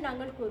லேயர்ஸ் என்று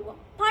நாங்கள்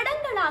கூறுவோம்.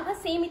 படங்களாக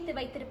சேமித்து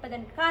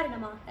வைத்திருப்பதன்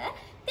காரணமாக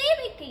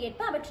தேவைக்கு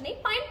ஏற்ப அவற்றினை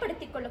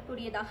பயன்படுத்திக்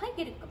கொள்ளக்கூடியதாக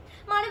இருக்கும்.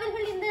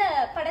 மாணவர்கள் இந்த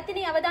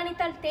படத்தினை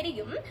அவதானித்தால்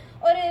தெரியும்,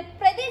 ஒரு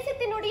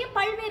பிரதேசத்தினுடைய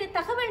பல்வேறு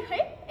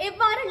தகவல்கள்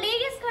எவ்வாறு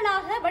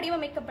லேயர்ஸ்களாக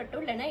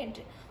வடிவமைக்கப்பட்டுள்ளன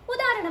என்று.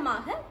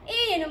 உதாரணமாக A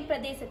எனும்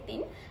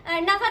பிரதேசத்தின்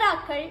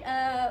நகராக்கள்,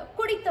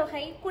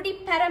 குடித்தொகை,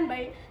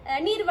 குடிப்பெரம்பல்,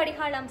 நீர்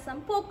வடிகால்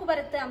அம்சம்,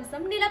 போக்குவரத்து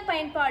அம்சம், நில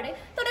பயன்பாடு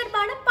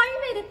தொடர்பான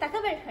பல்வேறு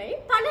தகவல்கள்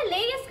பல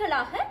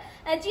லேயர்ஸ்களாக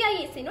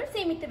GIS-னுள்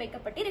சேமித்து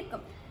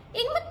வைக்கப்பட்டிருக்கும்.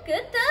 எங்களுக்கு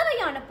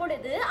தேவையான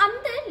பொழுது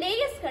அந்த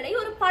லேயர்ஸ்களை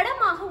ஒரு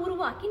படமாக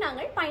உருவாக்கி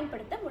நாங்கள்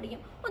பயன்படுத்த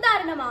முடியும்.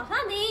 உதாரணமாக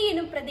அந்த A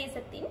எனும்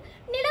பிரதேசத்தின்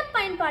நில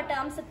பயன்பாட்டு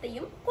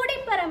அம்சத்தையும்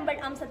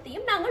குடிப்பெரம்பல்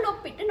அம்சத்தையும் நாங்கள்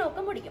ஒப்பிட்டு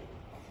நோக்க முடியும்.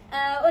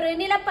 ஒரு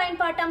நில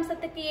பயன்பாட்டு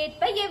அம்சத்துக்கு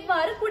ஏற்ப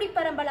எவ்வாறு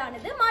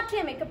குடிப்பெரம்பலானது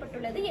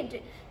மாற்றியமைக்கப்பட்டுள்ளது என்று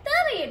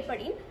தேவை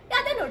ஏற்படின்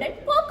அதனுடன்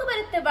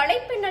போக்குவரத்து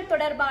வலைப்பின்னல்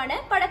தொடர்பான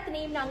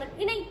படத்தினையும் நாங்கள்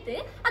இணைத்து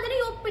அதனை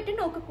ஒப்பிட்டு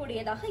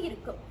நோக்கக்கூடியதாக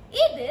இருக்கும்.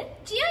 இது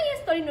GIS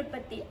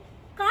தொழில்நுட்பத்தில்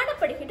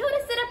காணப்படுகின்ற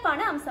ஒரு சிறப்பான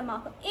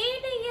அம்சமாகும்.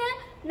 ஏனைய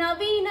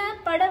நவீன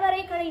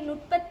படவரைகலை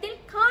நுட்பத்தில்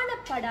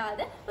காணப்படாத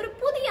ஒரு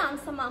புதிய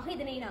அம்சமாக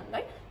இதனை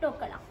நாங்கள்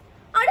நோக்கலாம்.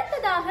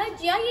 அடுத்ததாக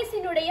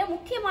GIS-னுடைய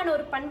முக்கியமான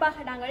ஒரு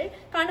பண்பாக நாங்கள்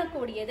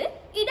காணக்கூடியது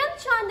இடம்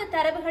சார்ந்த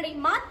தரவுகளை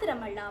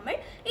மாத்திரமல்லாமல்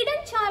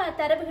இடஞ்சாரா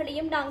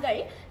தரவுகளையும் நாங்கள்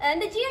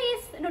இந்த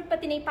GIS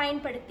நுட்பத்தினை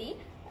பயன்படுத்தி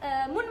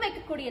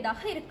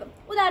முன்வைக்கக்கூடியதாக இருக்கும்.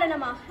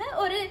 உதாரணமாக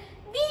ஒரு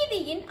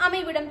வீதியின்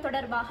அமைவிடம்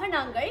தொடர்பாக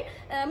நாங்கள்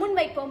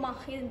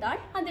முன்வைப்போமாக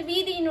இருந்தால் அந்த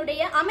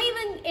வீதியினுடைய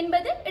அமைவு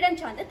என்பது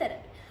இடஞ்சார்ந்த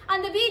தரவு.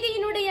 அந்த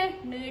வீதியினுடைய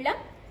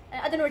நீளம்,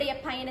 அதனுடைய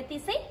பயண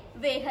திசை,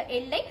 வேக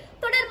எல்லை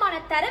தொடர்பான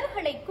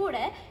தரவுகளை கூட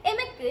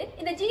எமக்கு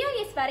இந்த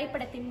GIS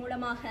வரைபடத்தின்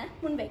மூலமாக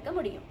முன்வைக்க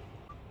முடியும்.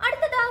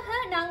 அடுத்ததாக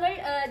நாங்கள்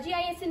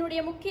GIS-னுடைய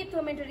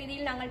முக்கியத்துவம் என்ற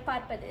ரீதியில் நாங்கள்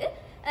பார்ப்பது,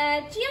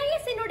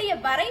 GIS-னுடைய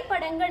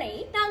வரைபடங்களை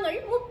நாங்கள்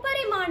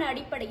முப்பரிமாண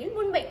அடிப்படையில்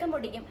முன்வைக்க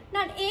முடியும்.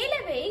 நான்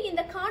ஏலவே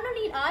இந்த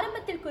காணொலியில்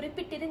ஆரம்பத்தில்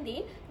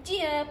குறிப்பிட்டிருந்தேன்,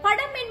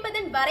 படம்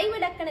என்பதன்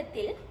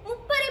வரைவிலக்கணத்தில்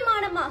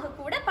முப்பரிமாணமாக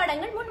கூட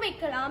படங்கள்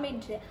முன்வைக்கலாம்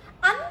என்று.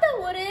 அந்த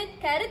ஒரு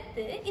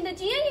கருத்து இந்த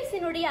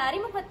GIS-னுடைய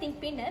அறிமுகத்தின்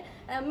பின்னர்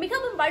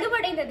மிகவும்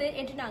வலுவடைந்தது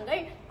என்று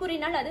நாங்கள்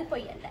கூறினால் அது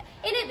பொய்யல்ல.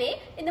 எனவே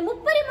இந்த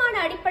முப்பரிமாண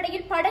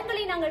அடிப்படையில்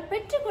படங்களை நாங்கள்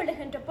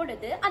பெற்றுக்கொள்ளுகின்ற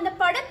பொழுது அந்த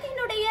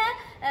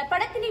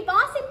படத்தினை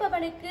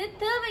வாசிப்பவனுக்கு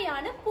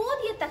தேவையான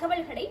போதிய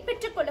தகவல்களை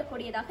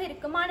பெற்றுக்கொள்ளக்கூடியதாக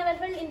இருக்கும்.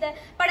 மாணவர்கள் இந்த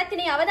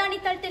படத்தினை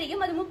அவதானித்தால்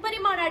தெரியும், அது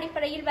முப்பரிமாண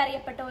அடிப்படையில்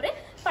வரையப்பட்ட ஒரு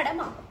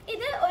படமாகும்.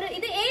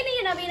 இது ஏனைய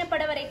நவீன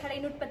படவரைகலை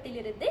நுட்பத்தில்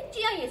இருந்து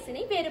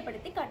GIS-னை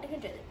வேறுபடுத்தி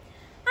காட்டுகின்றது.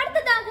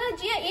 அடுத்ததாக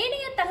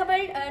ஏனைய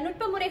தகவல்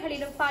நுட்ப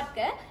முறைகளிலும்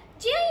பார்க்க,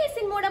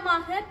 GIS-ன்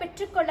மூலமாக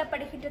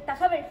பெற்றுக்கொள்ளப்படுகின்ற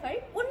தகவல்கள்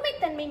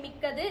உண்மைத்தன்மை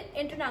மிக்கது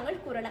என்று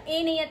நாங்கள் கூறலாம்.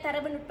 ஏனைய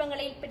தரவு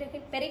நுட்பங்களில்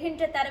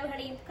பெறுகின்ற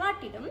தரவுகளையும்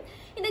காட்டிலும்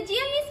இந்த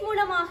GIS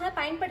மூலமாக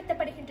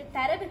பயன்படுத்தப்படுகின்ற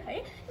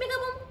தரவுகள்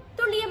மிகவும்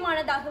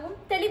துல்லியமானதாகவும்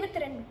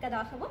தெளிவுத்திறன்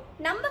மிக்கதாகவும்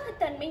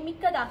நம்பகத்தன்மை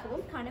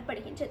மிக்கதாகவும்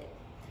காணப்படுகின்றது.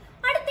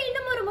 அடுத்து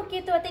இன்னும் ஒரு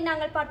முக்கியத்துவத்தை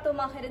நாங்கள்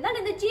பார்த்தோமாக இருந்தால்,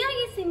 இந்த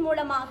GIS-ன்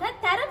மூலமாக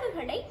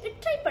தரவுகளை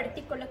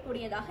இற்றைப்படுத்திக்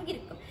கொள்ளக்கூடியதாக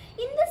இருக்கும்.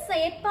 இந்த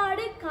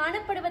செயற்பாடு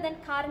காணப்படுவதன்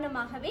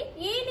காரணமாகவே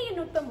ஏனைய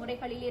நுட்ப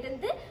முறைகளில்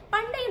இருந்து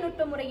பண்டைய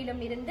நுட்ப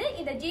முறையிலும் இருந்து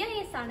இந்த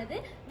GIS ஆனது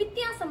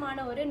வித்தியாசமான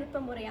ஒரு நுட்ப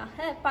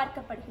முறையாக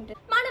பார்க்கப்படுகின்றது.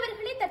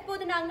 மாணவர்களே,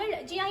 தற்போது நாங்கள்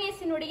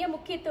GIS-னுடைய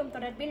முக்கியத்துவம்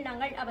தொடர்பில்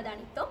நாங்கள்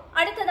அவதானித்தோம்.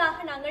 அடுத்ததாக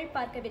நாங்கள்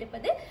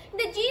பார்க்கவிருப்பது,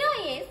 இந்த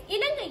GIS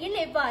இலங்கையில்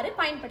எவ்வாறு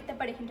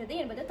பயன்படுத்தப்படுகின்றது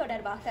என்பது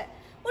தொடர்பாக.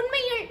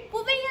 உண்மையில்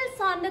புவியியல்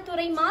சார்ந்த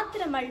துறை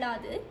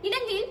மாத்திரமல்லாது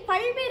இலங்கையில்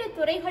பல்வேறு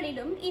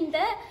துறைகளிலும் இந்த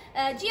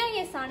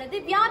GIS ஆனது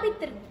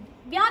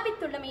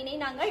வியாபித்துள்ளமையினை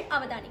நாங்கள்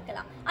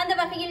அவதானிக்கலாம். அந்த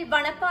வகையில்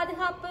வன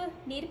பாதுகாப்பு,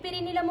 நீர்பிரி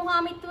நில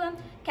முகாமைத்துவம்,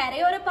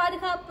 கரையோர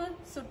பாதுகாப்பு,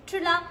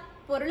 சுற்றுலா,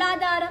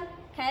 பொருளாதாரம்,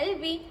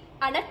 கல்வி,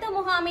 அனர்த்த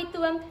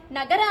முகாமைத்துவம்,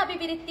 நகர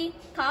அபிவிருத்தி,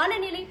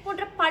 காலநிலை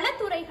போன்ற பல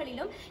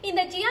துறைகளிலும்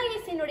இந்த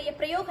GIS-னுடைய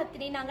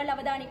பிரயோகத்தினை நாங்கள்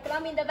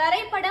அவதானிக்கலாம். இந்த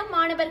வரைபடம்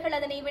மாணவர்கள்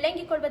அதனை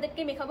விளங்கிக்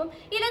கொள்வதற்கு மிகவும்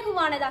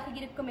இலகுவானதாக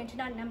இருக்கும் என்று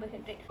நான்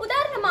நம்புகின்றேன்.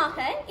 உதாரணமாக,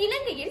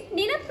 இலங்கையில்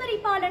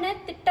நிலப்பரிபாலன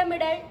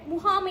திட்டமிடல்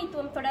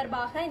முகாமைத்துவம்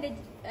தொடர்பாக இந்த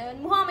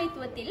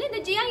முகாமைத்துவத்தில் இந்த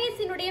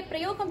GIS-னுடைய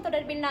பிரயோகம்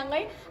தொடர்பில்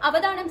நாங்கள்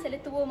அவதானம்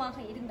செலுத்துவோமாக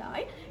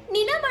இருந்தால்,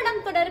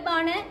 நிலவளம்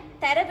தொடர்பான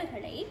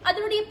தரவுகளை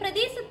அதனுடைய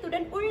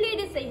பிரதேசத்துடன்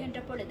உள்ளீடு செய்கின்ற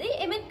பொழுது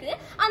எமக்கு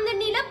அந்த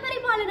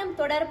நிலப்பரிபாலனம்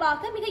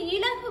தொடர்பாக மிக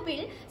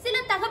இலகுவில்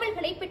சில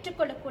தகவல்களை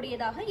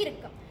பெற்றுக்கொள்ளக்கூடியதாக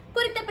இருக்கும்.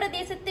 குறித்த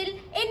பிரதேசத்தில்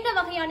என்ன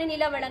வகையான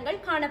நிலவளங்கள்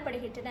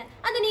காணப்படுகின்றன,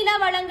 அந்த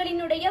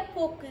நிலவளங்களினுடைய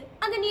போக்கு,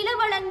 அந்த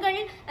நிலவளங்கள்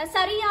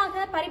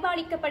சரியாக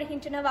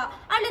பரிபாலிக்கப்படுகின்றனவா,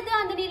 அல்லது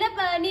அந்த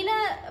நில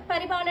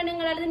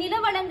பரிபாலனங்கள் அல்லது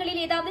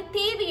நிலவளங்களில் ஏதாவது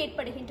தேவை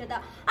ஏற்படுகின்றதா,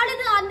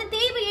 அல்லது அந்த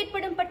தேவை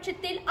ஏற்படும்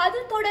பட்சத்தில் அது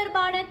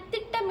தொடர்பான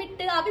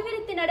திட்டமிட்டு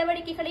அபிவிருத்தி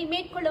நடவடிக்கைகளை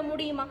மேற்கொள்ள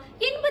முடியுமா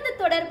என்பது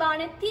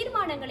தொடர்பான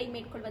தீர்மானங்களை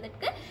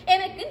மேற்கொள்வதற்கு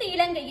எனக்கு இந்த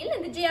இலங்கையில்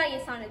இந்த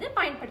GIS ஆனது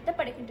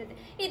பயன்படுத்தப்படுகின்றது.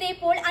 இதே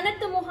போல்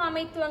அனர்த்த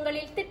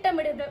முகாமைத்துவங்களில்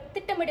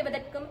திட்டமிடுவதற்கும்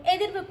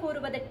எதிர்வு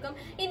கூறுவதற்கும்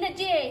இந்த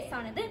GIS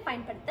ஆனது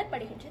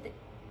பயன்படுத்தப்படுகின்றது.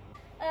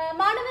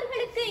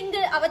 மாணவர்களுக்கு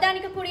இங்கு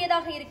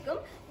அவதானிக்கக்கூடியதாக இருக்கும்,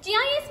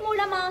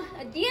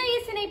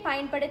 GIS-னை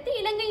பயன்படுத்தி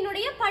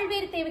இலங்கையினுடைய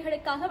பல்வேறு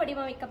தேவைகளுக்காக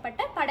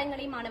வடிவமைக்கப்பட்ட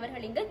படங்களை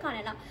மாணவர்கள் இங்கு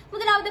காணலாம்.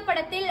 முதலாவது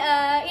படத்தில்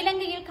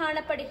இலங்கையில்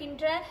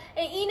காணப்படுகின்ற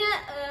இன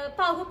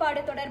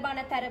பாகுபாடு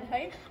தொடர்பான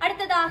தரவுகள்,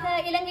 அடுத்ததாக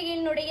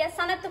இலங்கையினுடைய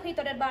சனத்தொகை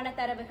தொடர்பான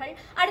தரவுகள்,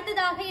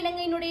 அடுத்ததாக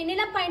இலங்கையினுடைய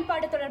நில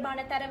பயன்பாடு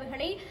தொடர்பான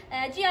தரவுகளை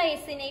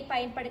GIS-னை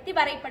பயன்படுத்தி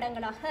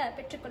வரைபடங்களாக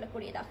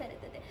பெற்றுக்கொள்ளக்கூடியதாக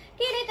இருந்தது.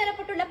 கீழே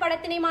தரப்பட்டுள்ள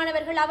படத்தினை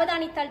மாணவர்கள்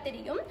அவதானித்தால்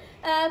தெரியும்,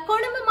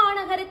 கொழும்பு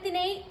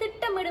மாநகரத்தினை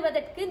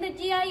திட்டமிடுவதற்கு இந்த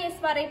GIS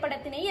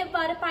வரைபடத்தினை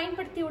எவ்வாறு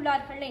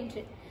பயன்படுத்தியுள்ளார்கள்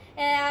என்று.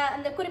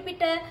 அந்த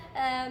குறிப்பிட்ட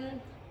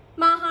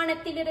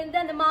மாகாணத்திலிருந்து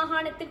அந்த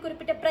மாகாணத்தில்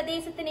குறிப்பிட்ட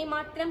பிரதேசத்தினை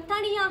மாத்திரம்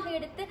தனியாக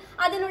எடுத்து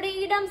அதனுடைய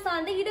இடம்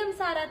சார்ந்த இடம்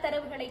சாரா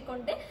தரவுகளை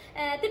கொண்டு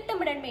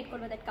திட்டமிடல்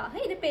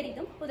மேற்கொள்வதற்காக இது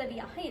பெரிதும்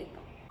உதவியாக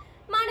இருக்கும்.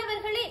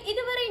 மாணவர்களே,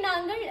 இதுவரை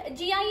நாங்கள்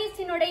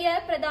GIS-னுடைய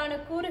பிரதான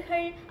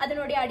கூறுகள்,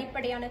 அதனுடைய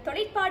அடிப்படையான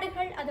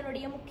தொழிற்பாடுகள்,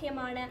 அதனுடைய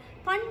முக்கியமான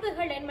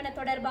பண்புகள் என்பன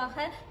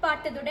தொடர்பாக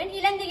பார்த்ததுடன்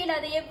இலங்கையில்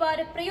அது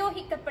எவ்வாறு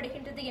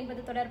பிரயோகிக்கப்படுகின்றது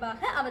என்பது தொடர்பாக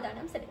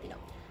அவதானம்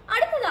செலுத்தினோம்.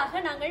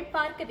 அடுத்ததாக நாங்கள்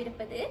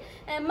பார்க்கவிருப்பது,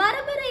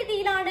 மரபு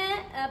ரீதியிலான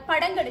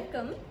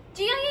படங்களுக்கும்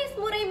GIS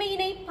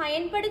முறைமையினை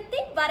பயன்படுத்தி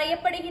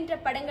வரையப்படுகின்ற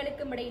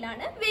படங்களுக்கும்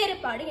இடையிலான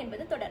வேறுபாடு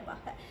என்பது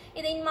தொடர்பாக.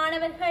 இதை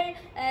மாணவர்கள்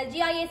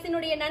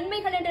GIS-னுடைய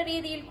நன்மைகள் என்ற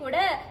ரீதியில் கூட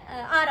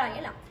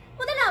ஆராயலாம்.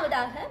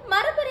 முதலாவதாக,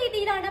 மரபு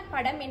ரீதியிலான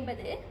படம்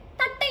என்பது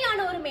தட்டையான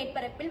ஒரு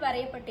மேற்பரப்பில்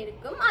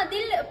வரையப்பட்டிருக்கும்.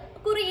 அதில்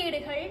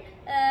குறியீடுகள்,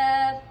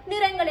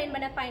 நிறங்கள்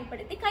என்பன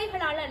பயன்படுத்தி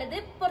கைகளால் அல்லது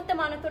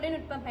பொருத்தமான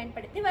தொழில்நுட்பம்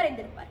பயன்படுத்தி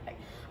வரைந்திருப்பார்கள்.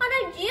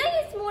 ஆனால்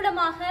GIS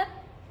மூலமாக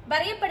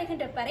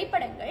வரையப்படுகின்ற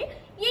வரைபடங்கள்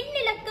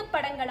எண்ணிலக்க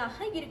படங்களாக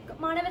இருக்கும்.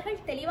 மாணவர்கள்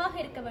தெளிவாக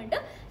இருக்க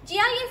வேண்டும்.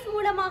 GIS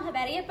மூலமாக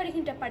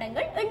வரையப்படுகின்ற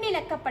படங்கள்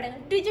எண்ணிலக்க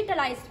படங்கள்,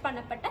 டிஜிட்டலைஸ்ட்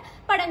பண்ணப்பட்ட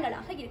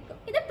படங்களாக இருக்கும்.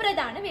 இது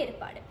பிரதான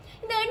வேறுபாடு.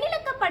 இந்த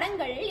எண்ணிலக்க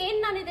படங்கள் ஏன்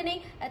நான் இதனை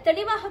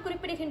தெளிவாக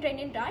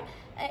குறிப்பிடுகின்றேன் என்றால்,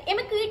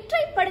 எமக்கு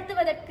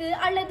இற்றைப்படுத்துவதற்கு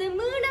அல்லது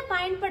மீள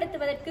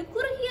பயன்படுத்துவதற்கு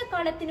குறுகிய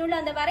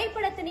காலத்தினுள்ள அந்த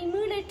வரைபடத்தினை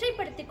மீள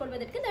இற்றைப்படுத்திக்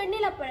கொள்வதற்கு இந்த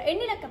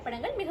எண்ணிலக்க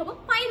படங்கள்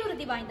மிகவும்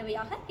பயனுறுதி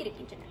வாய்ந்தவையாக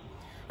இருக்கின்றன.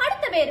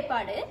 அடுத்த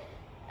வேறுபாடு,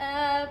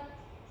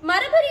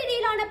 மரபு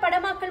ரீதியிலான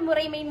படமாக்கல்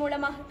முறைமை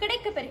மூலமாக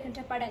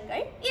கிடைக்கப்பெறுகின்ற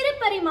படங்கள்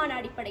இருபரிமாண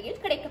அடிப்படையில்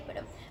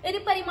கிடைக்கப்படும்.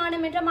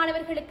 இருபரிமாணம் என்ற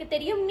மாணவர்களுக்கு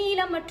தெரியும்,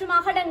 நீளம் மற்றும்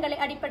அகலங்களை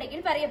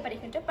அடிப்படையில்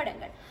வரையப்படுகின்ற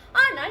படங்கள்.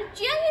 ஆனால்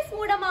GIS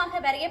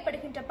மூலமாக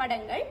வரையப்படுகின்ற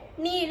படங்கள்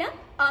நீளம்,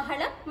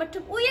 அகலம்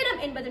மற்றும்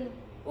உயரம் என்பதன்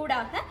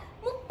ஊடாக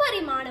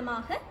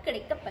முப்பரிமாணமாக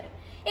கிடைக்கப்பெறும்.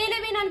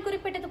 எனவே நான்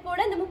குறிப்பிட்டது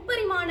போல இந்த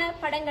முப்பரிமாண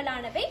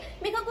படங்களானவை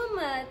மிகவும்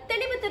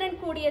தெளிவு திறன்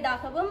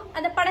கூடியதாகவும்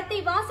அந்த படத்தை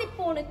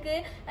வாசிப்போனுக்கு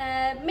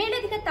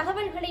மேலதிக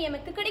தகவல்களை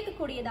எமக்கு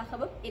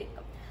கிடைக்கக்கூடியதாகவும்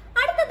இருக்கும்.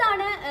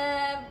 அடுத்ததான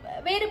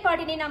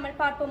வேறுபாடினை நாம்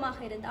பார்ப்போமாக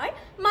இருந்தால்,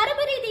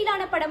 மரபு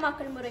ரீதியிலான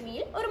படமாக்கல்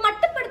முறைமையில் ஒரு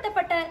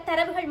மட்டுப்படுத்தப்பட்ட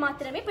தரவுகள்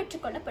மாத்திரமே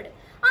பெற்றுக்கொள்ளப்படும்.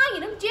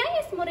 ஆயினும்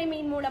GIS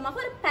முறைமையின்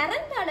மூலமாக ஒரு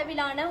பரந்த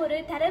அளவிலான ஒரு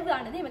தரவு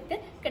ஆனது எமக்கு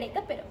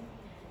கிடைக்கப்பெறும்.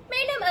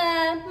 மேலும்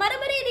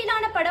மரபு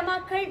ரீதியிலான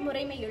படமாக்கல்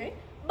முறைமையில்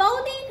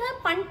பௌதீக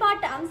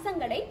பண்பாட்டு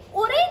அம்சங்களை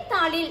ஒரே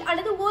தாளில்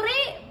அல்லது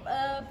ஒரே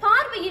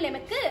பார்வையில்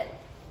எமக்கு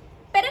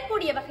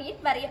பெறக்கூடிய வகையில்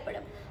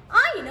வரையப்படும்.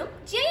 ஆயினும்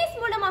GIS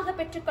மூலமாக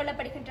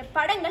பெற்றுக்கொள்ளப்படுகின்ற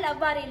படங்கள்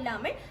அவ்வாறு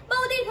இல்லாமல்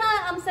பௌதீக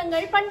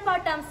அம்சங்கள்,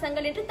 பண்பாட்டு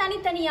அம்சங்கள் என்று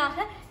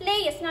தனித்தனியாக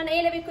லேயர்ஸ், நான்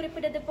ஏலவே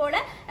குறிப்பிட்டது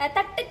போல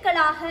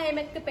தட்டுக்களாக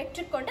எமக்கு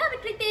பெற்றுக்கொண்டு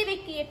அவற்றை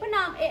தேவைக்கு ஏற்ப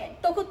நாம்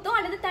தொகுத்தோ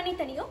அல்லது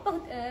தனித்தனியோ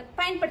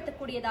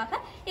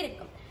பயன்படுத்தக்கூடியதாக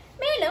இருக்கும்.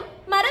 மேலும்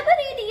மரபு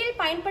ரீதியில்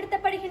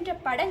பயன்படுத்தப்படுகின்ற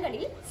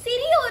படங்களில்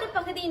சிறிய ஒரு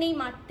பகுதியினை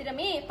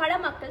மாத்திரமே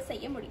படமாக்கல்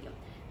செய்ய முடியும்.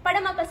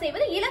 படமாக்கல்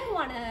செய்வது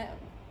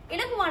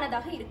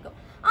இலகுவானதாக இருக்கும்.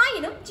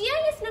 ஆயினும்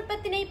GIS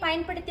நுட்பத்தினை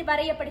பயன்படுத்தி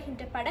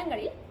வரையப்படுகின்ற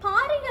படங்களில்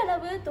பாரிய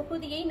அளவு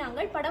தொகுதியை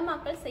நாங்கள்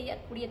படமாக்கல்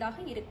செய்யக்கூடியதாக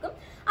இருக்கும்.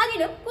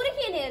 அதிலும்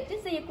குறுகிய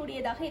நேரத்தில்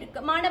செய்யக்கூடியதாக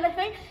இருக்கும்.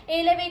 மாணவர்கள்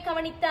ஏலவே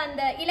கவனித்த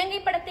அந்த இலங்கை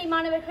படத்தை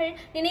மாணவர்கள்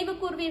நினைவு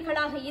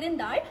கூர்வீர்களாக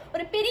இருந்தால்,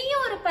 ஒரு பெரிய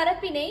ஒரு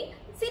பரப்பினை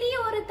சிறிய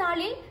ஒரு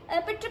தாளில்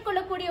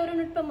பெற்றுக்கொள்ளக்கூடிய ஒரு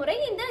நுட்ப முறை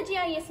இந்த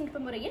GIS நுட்ப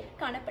முறையில்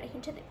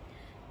காணப்படுகின்றது.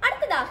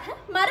 அடுத்ததாக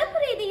மரபு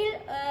ரீதியில்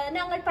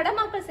நாங்கள்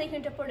படமாக்கல்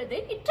செய்கின்ற பொழுது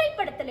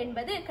இற்றைப்படுத்தல்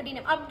என்பது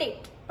கடினம்,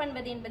 அப்டேட்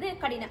பண்ணுவது என்பது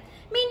கடினம்.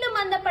 மீண்டும்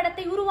அந்த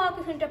படத்தை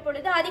உருவாக்குகின்ற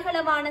பொழுது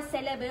அதிகளவான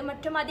செலவு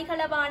மற்றும்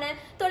அதிகளவான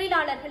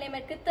தொழிலாளர்கள்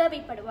எமக்கு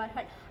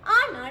தேவைப்படுவார்கள்.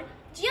 ஆனால்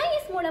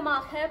GIS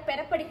மூலமாக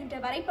பெறப்படுகின்ற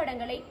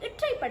வரைபடங்களை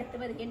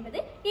இற்றைப்படுத்துவது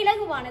என்பது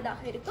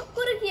இலகுவானதாக இருக்கும்.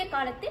 குறுகிய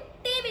காலத்தில்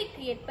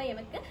தேவைக்கு ஏற்ப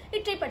எமக்கு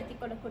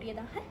இற்றைப்படுத்திக்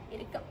கொள்ளக்கூடியதாக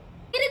இருக்கும்.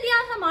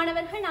 இறுதியாக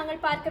மாணவர்கள்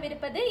நாங்கள்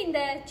பார்க்கவிருப்பது இந்த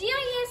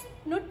GIS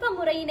நுட்ப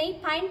முறையினை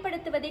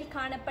பயன்படுத்துவதில்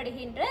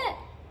காணப்படுகின்ற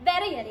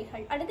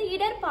வரையறைகள் அல்லது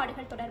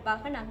இடர்பாடுகள்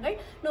தொடர்பாக நாங்கள்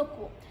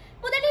நோக்குவோம்.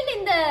 முதலில்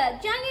இந்த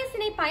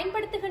GIS-னை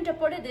பயன்படுத்துகின்ற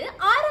பொழுது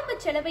ஆரம்ப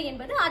செலவு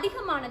என்பது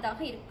அதிகமானதாக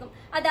இருக்கும்.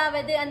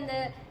 அதாவது அந்த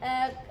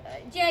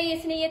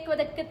GIS-னை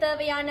இயக்குவதற்கு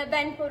தேவையான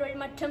வன்பொருள்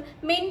மற்றும்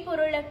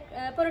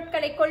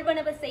பொருட்களை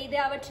கொள்வனவு செய்து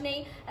அவற்றினை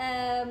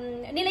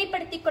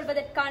நிலைப்படுத்திக்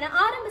கொள்வதற்கான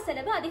ஆரம்ப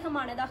செலவு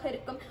அதிகமானதாக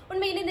இருக்கும்.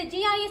 உண்மையில் இந்த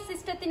GIS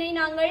சிஸ்டத்தினை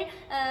நாங்கள்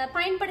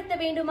பயன்படுத்த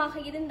வேண்டுமாக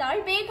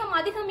இருந்தால் வேகம்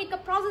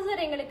அதிகமிக்க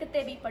ப்ராசஸர் எங்களுக்கு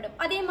தேவைப்படும்.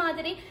 அதே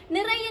மாதிரி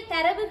நிறைய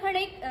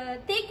தரவுகளை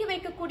தேக்கி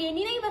வைக்கக்கூடிய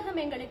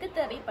நினைவகம் எங்களுக்கு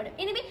தேவைப்படும்.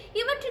 எனவே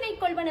இவற்றினை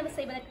கொள்வனவு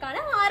செய்வதற்கான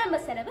ஆரம்ப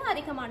செலவு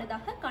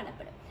அதிகமானதாக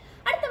காணப்படும்.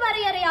 அடுத்த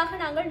வரையறையாக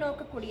நாங்கள்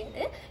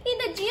நோக்கக்கூடியது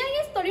இந்த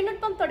GIS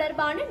தொழில்நுட்பம்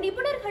தொடர்பான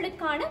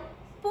நிபுணர்களுக்கான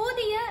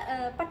போதிய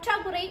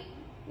பற்றாக்குறை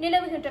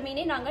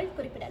நிலவுகின்றமையினை நாங்கள்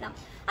குறிப்பிடலாம்.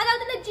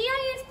 அதாவது இந்த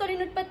GIS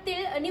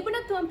தொழில்நுட்பத்தில்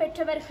நிபுணத்துவம்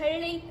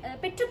பெற்றவர்களை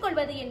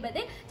பெற்றுக்கொள்வது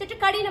என்பது சற்று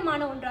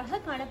கடினமான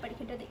ஒன்றாக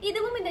காணப்படுகின்றது.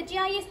 இதுவும் இந்த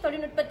GIS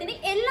தொழில்நுட்பத்தினை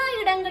எல்லா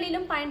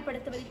இடங்களிலும்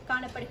பயன்படுத்துவதில்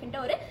காணப்படுகின்ற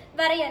ஒரு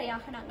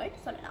வரையறையாக நாங்கள்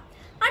சொல்லலாம்.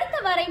 அடுத்த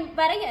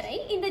வரையறை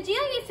இந்த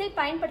GIS-இல்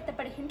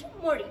பயன்படுத்தப்படுகின்ற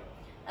மொழி.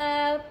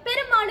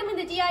 பெரும்பாலும்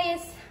இந்த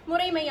GIS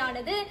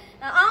முறைமையானது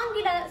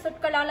ஆங்கில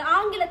சொற்களால்,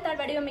 ஆங்கிலத்தால்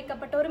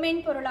வடிவமைக்கப்பட்ட ஒரு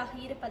மென்பொருளாக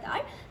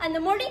இருப்பதால் அந்த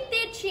மொழி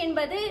தேர்ச்சி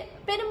என்பது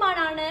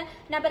பெரும்பாலான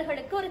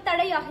நபர்களுக்கு ஒரு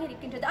தடையாக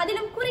இருக்கின்றது.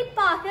 அதிலும்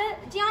குறிப்பாக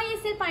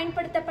GIS-இல்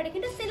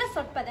பயன்படுத்தப்படுகின்ற சில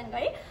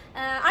சொற்பதங்கள்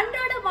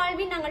அன்றாட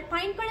வாழ்வில் நாங்கள்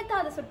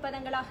பயன்படுத்தாத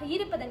சொற்பதங்களாக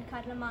இருப்பதன்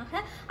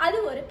காரணமாக அது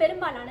ஒரு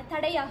பெரும்பாலான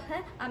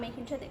தடையாக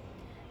அமைகின்றது.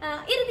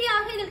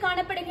 இறுதியாக இதில்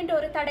காணப்படுகின்ற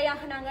ஒரு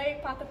தடையாக நாங்கள்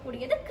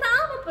பார்க்கக்கூடியது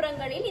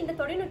கிராமப்புறங்களில் இந்த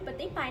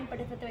தொழில்நுட்பத்தை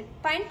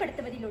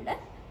பயன்படுத்துவதில் உள்ள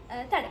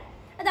தடை.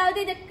 அதாவது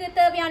இதற்கு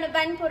தேவையான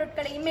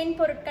வன்பொருட்களையும்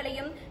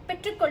மென்பொருட்களையும்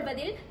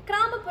பெற்றுக்கொள்வதில்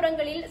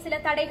கிராமப்புறங்களில் சில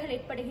தடைகள்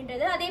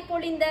ஏற்படுகின்றது. அதே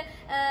போல் இந்த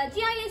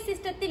GIS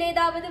சிஸ்டத்தில்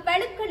ஏதாவது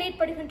வழுக்கள்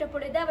ஏற்படுகின்ற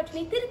பொழுது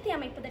அவற்றை திருத்தி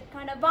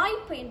அமைப்பதற்கான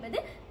வாய்ப்பு என்பது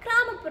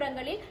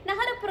கிராமப்புறங்களில்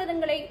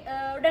நகரப்புறங்களை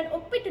உடன்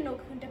ஒப்பிட்டு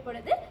நோக்குகின்ற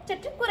பொழுது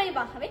சற்று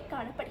குறைவாகவே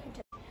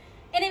காணப்படுகின்றது.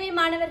 எனவே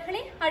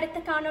மாணவர்களே, அடுத்த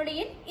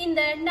காணொளியில்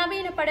இந்த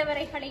நவீன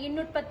படவரைகலையின்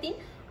நுட்பத்தின்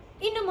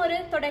இன்னும் ஒரு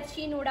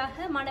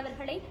தொடர்ச்சியினூடாக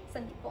மாணவர்களை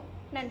சந்திப்போம்.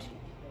 நன்றி.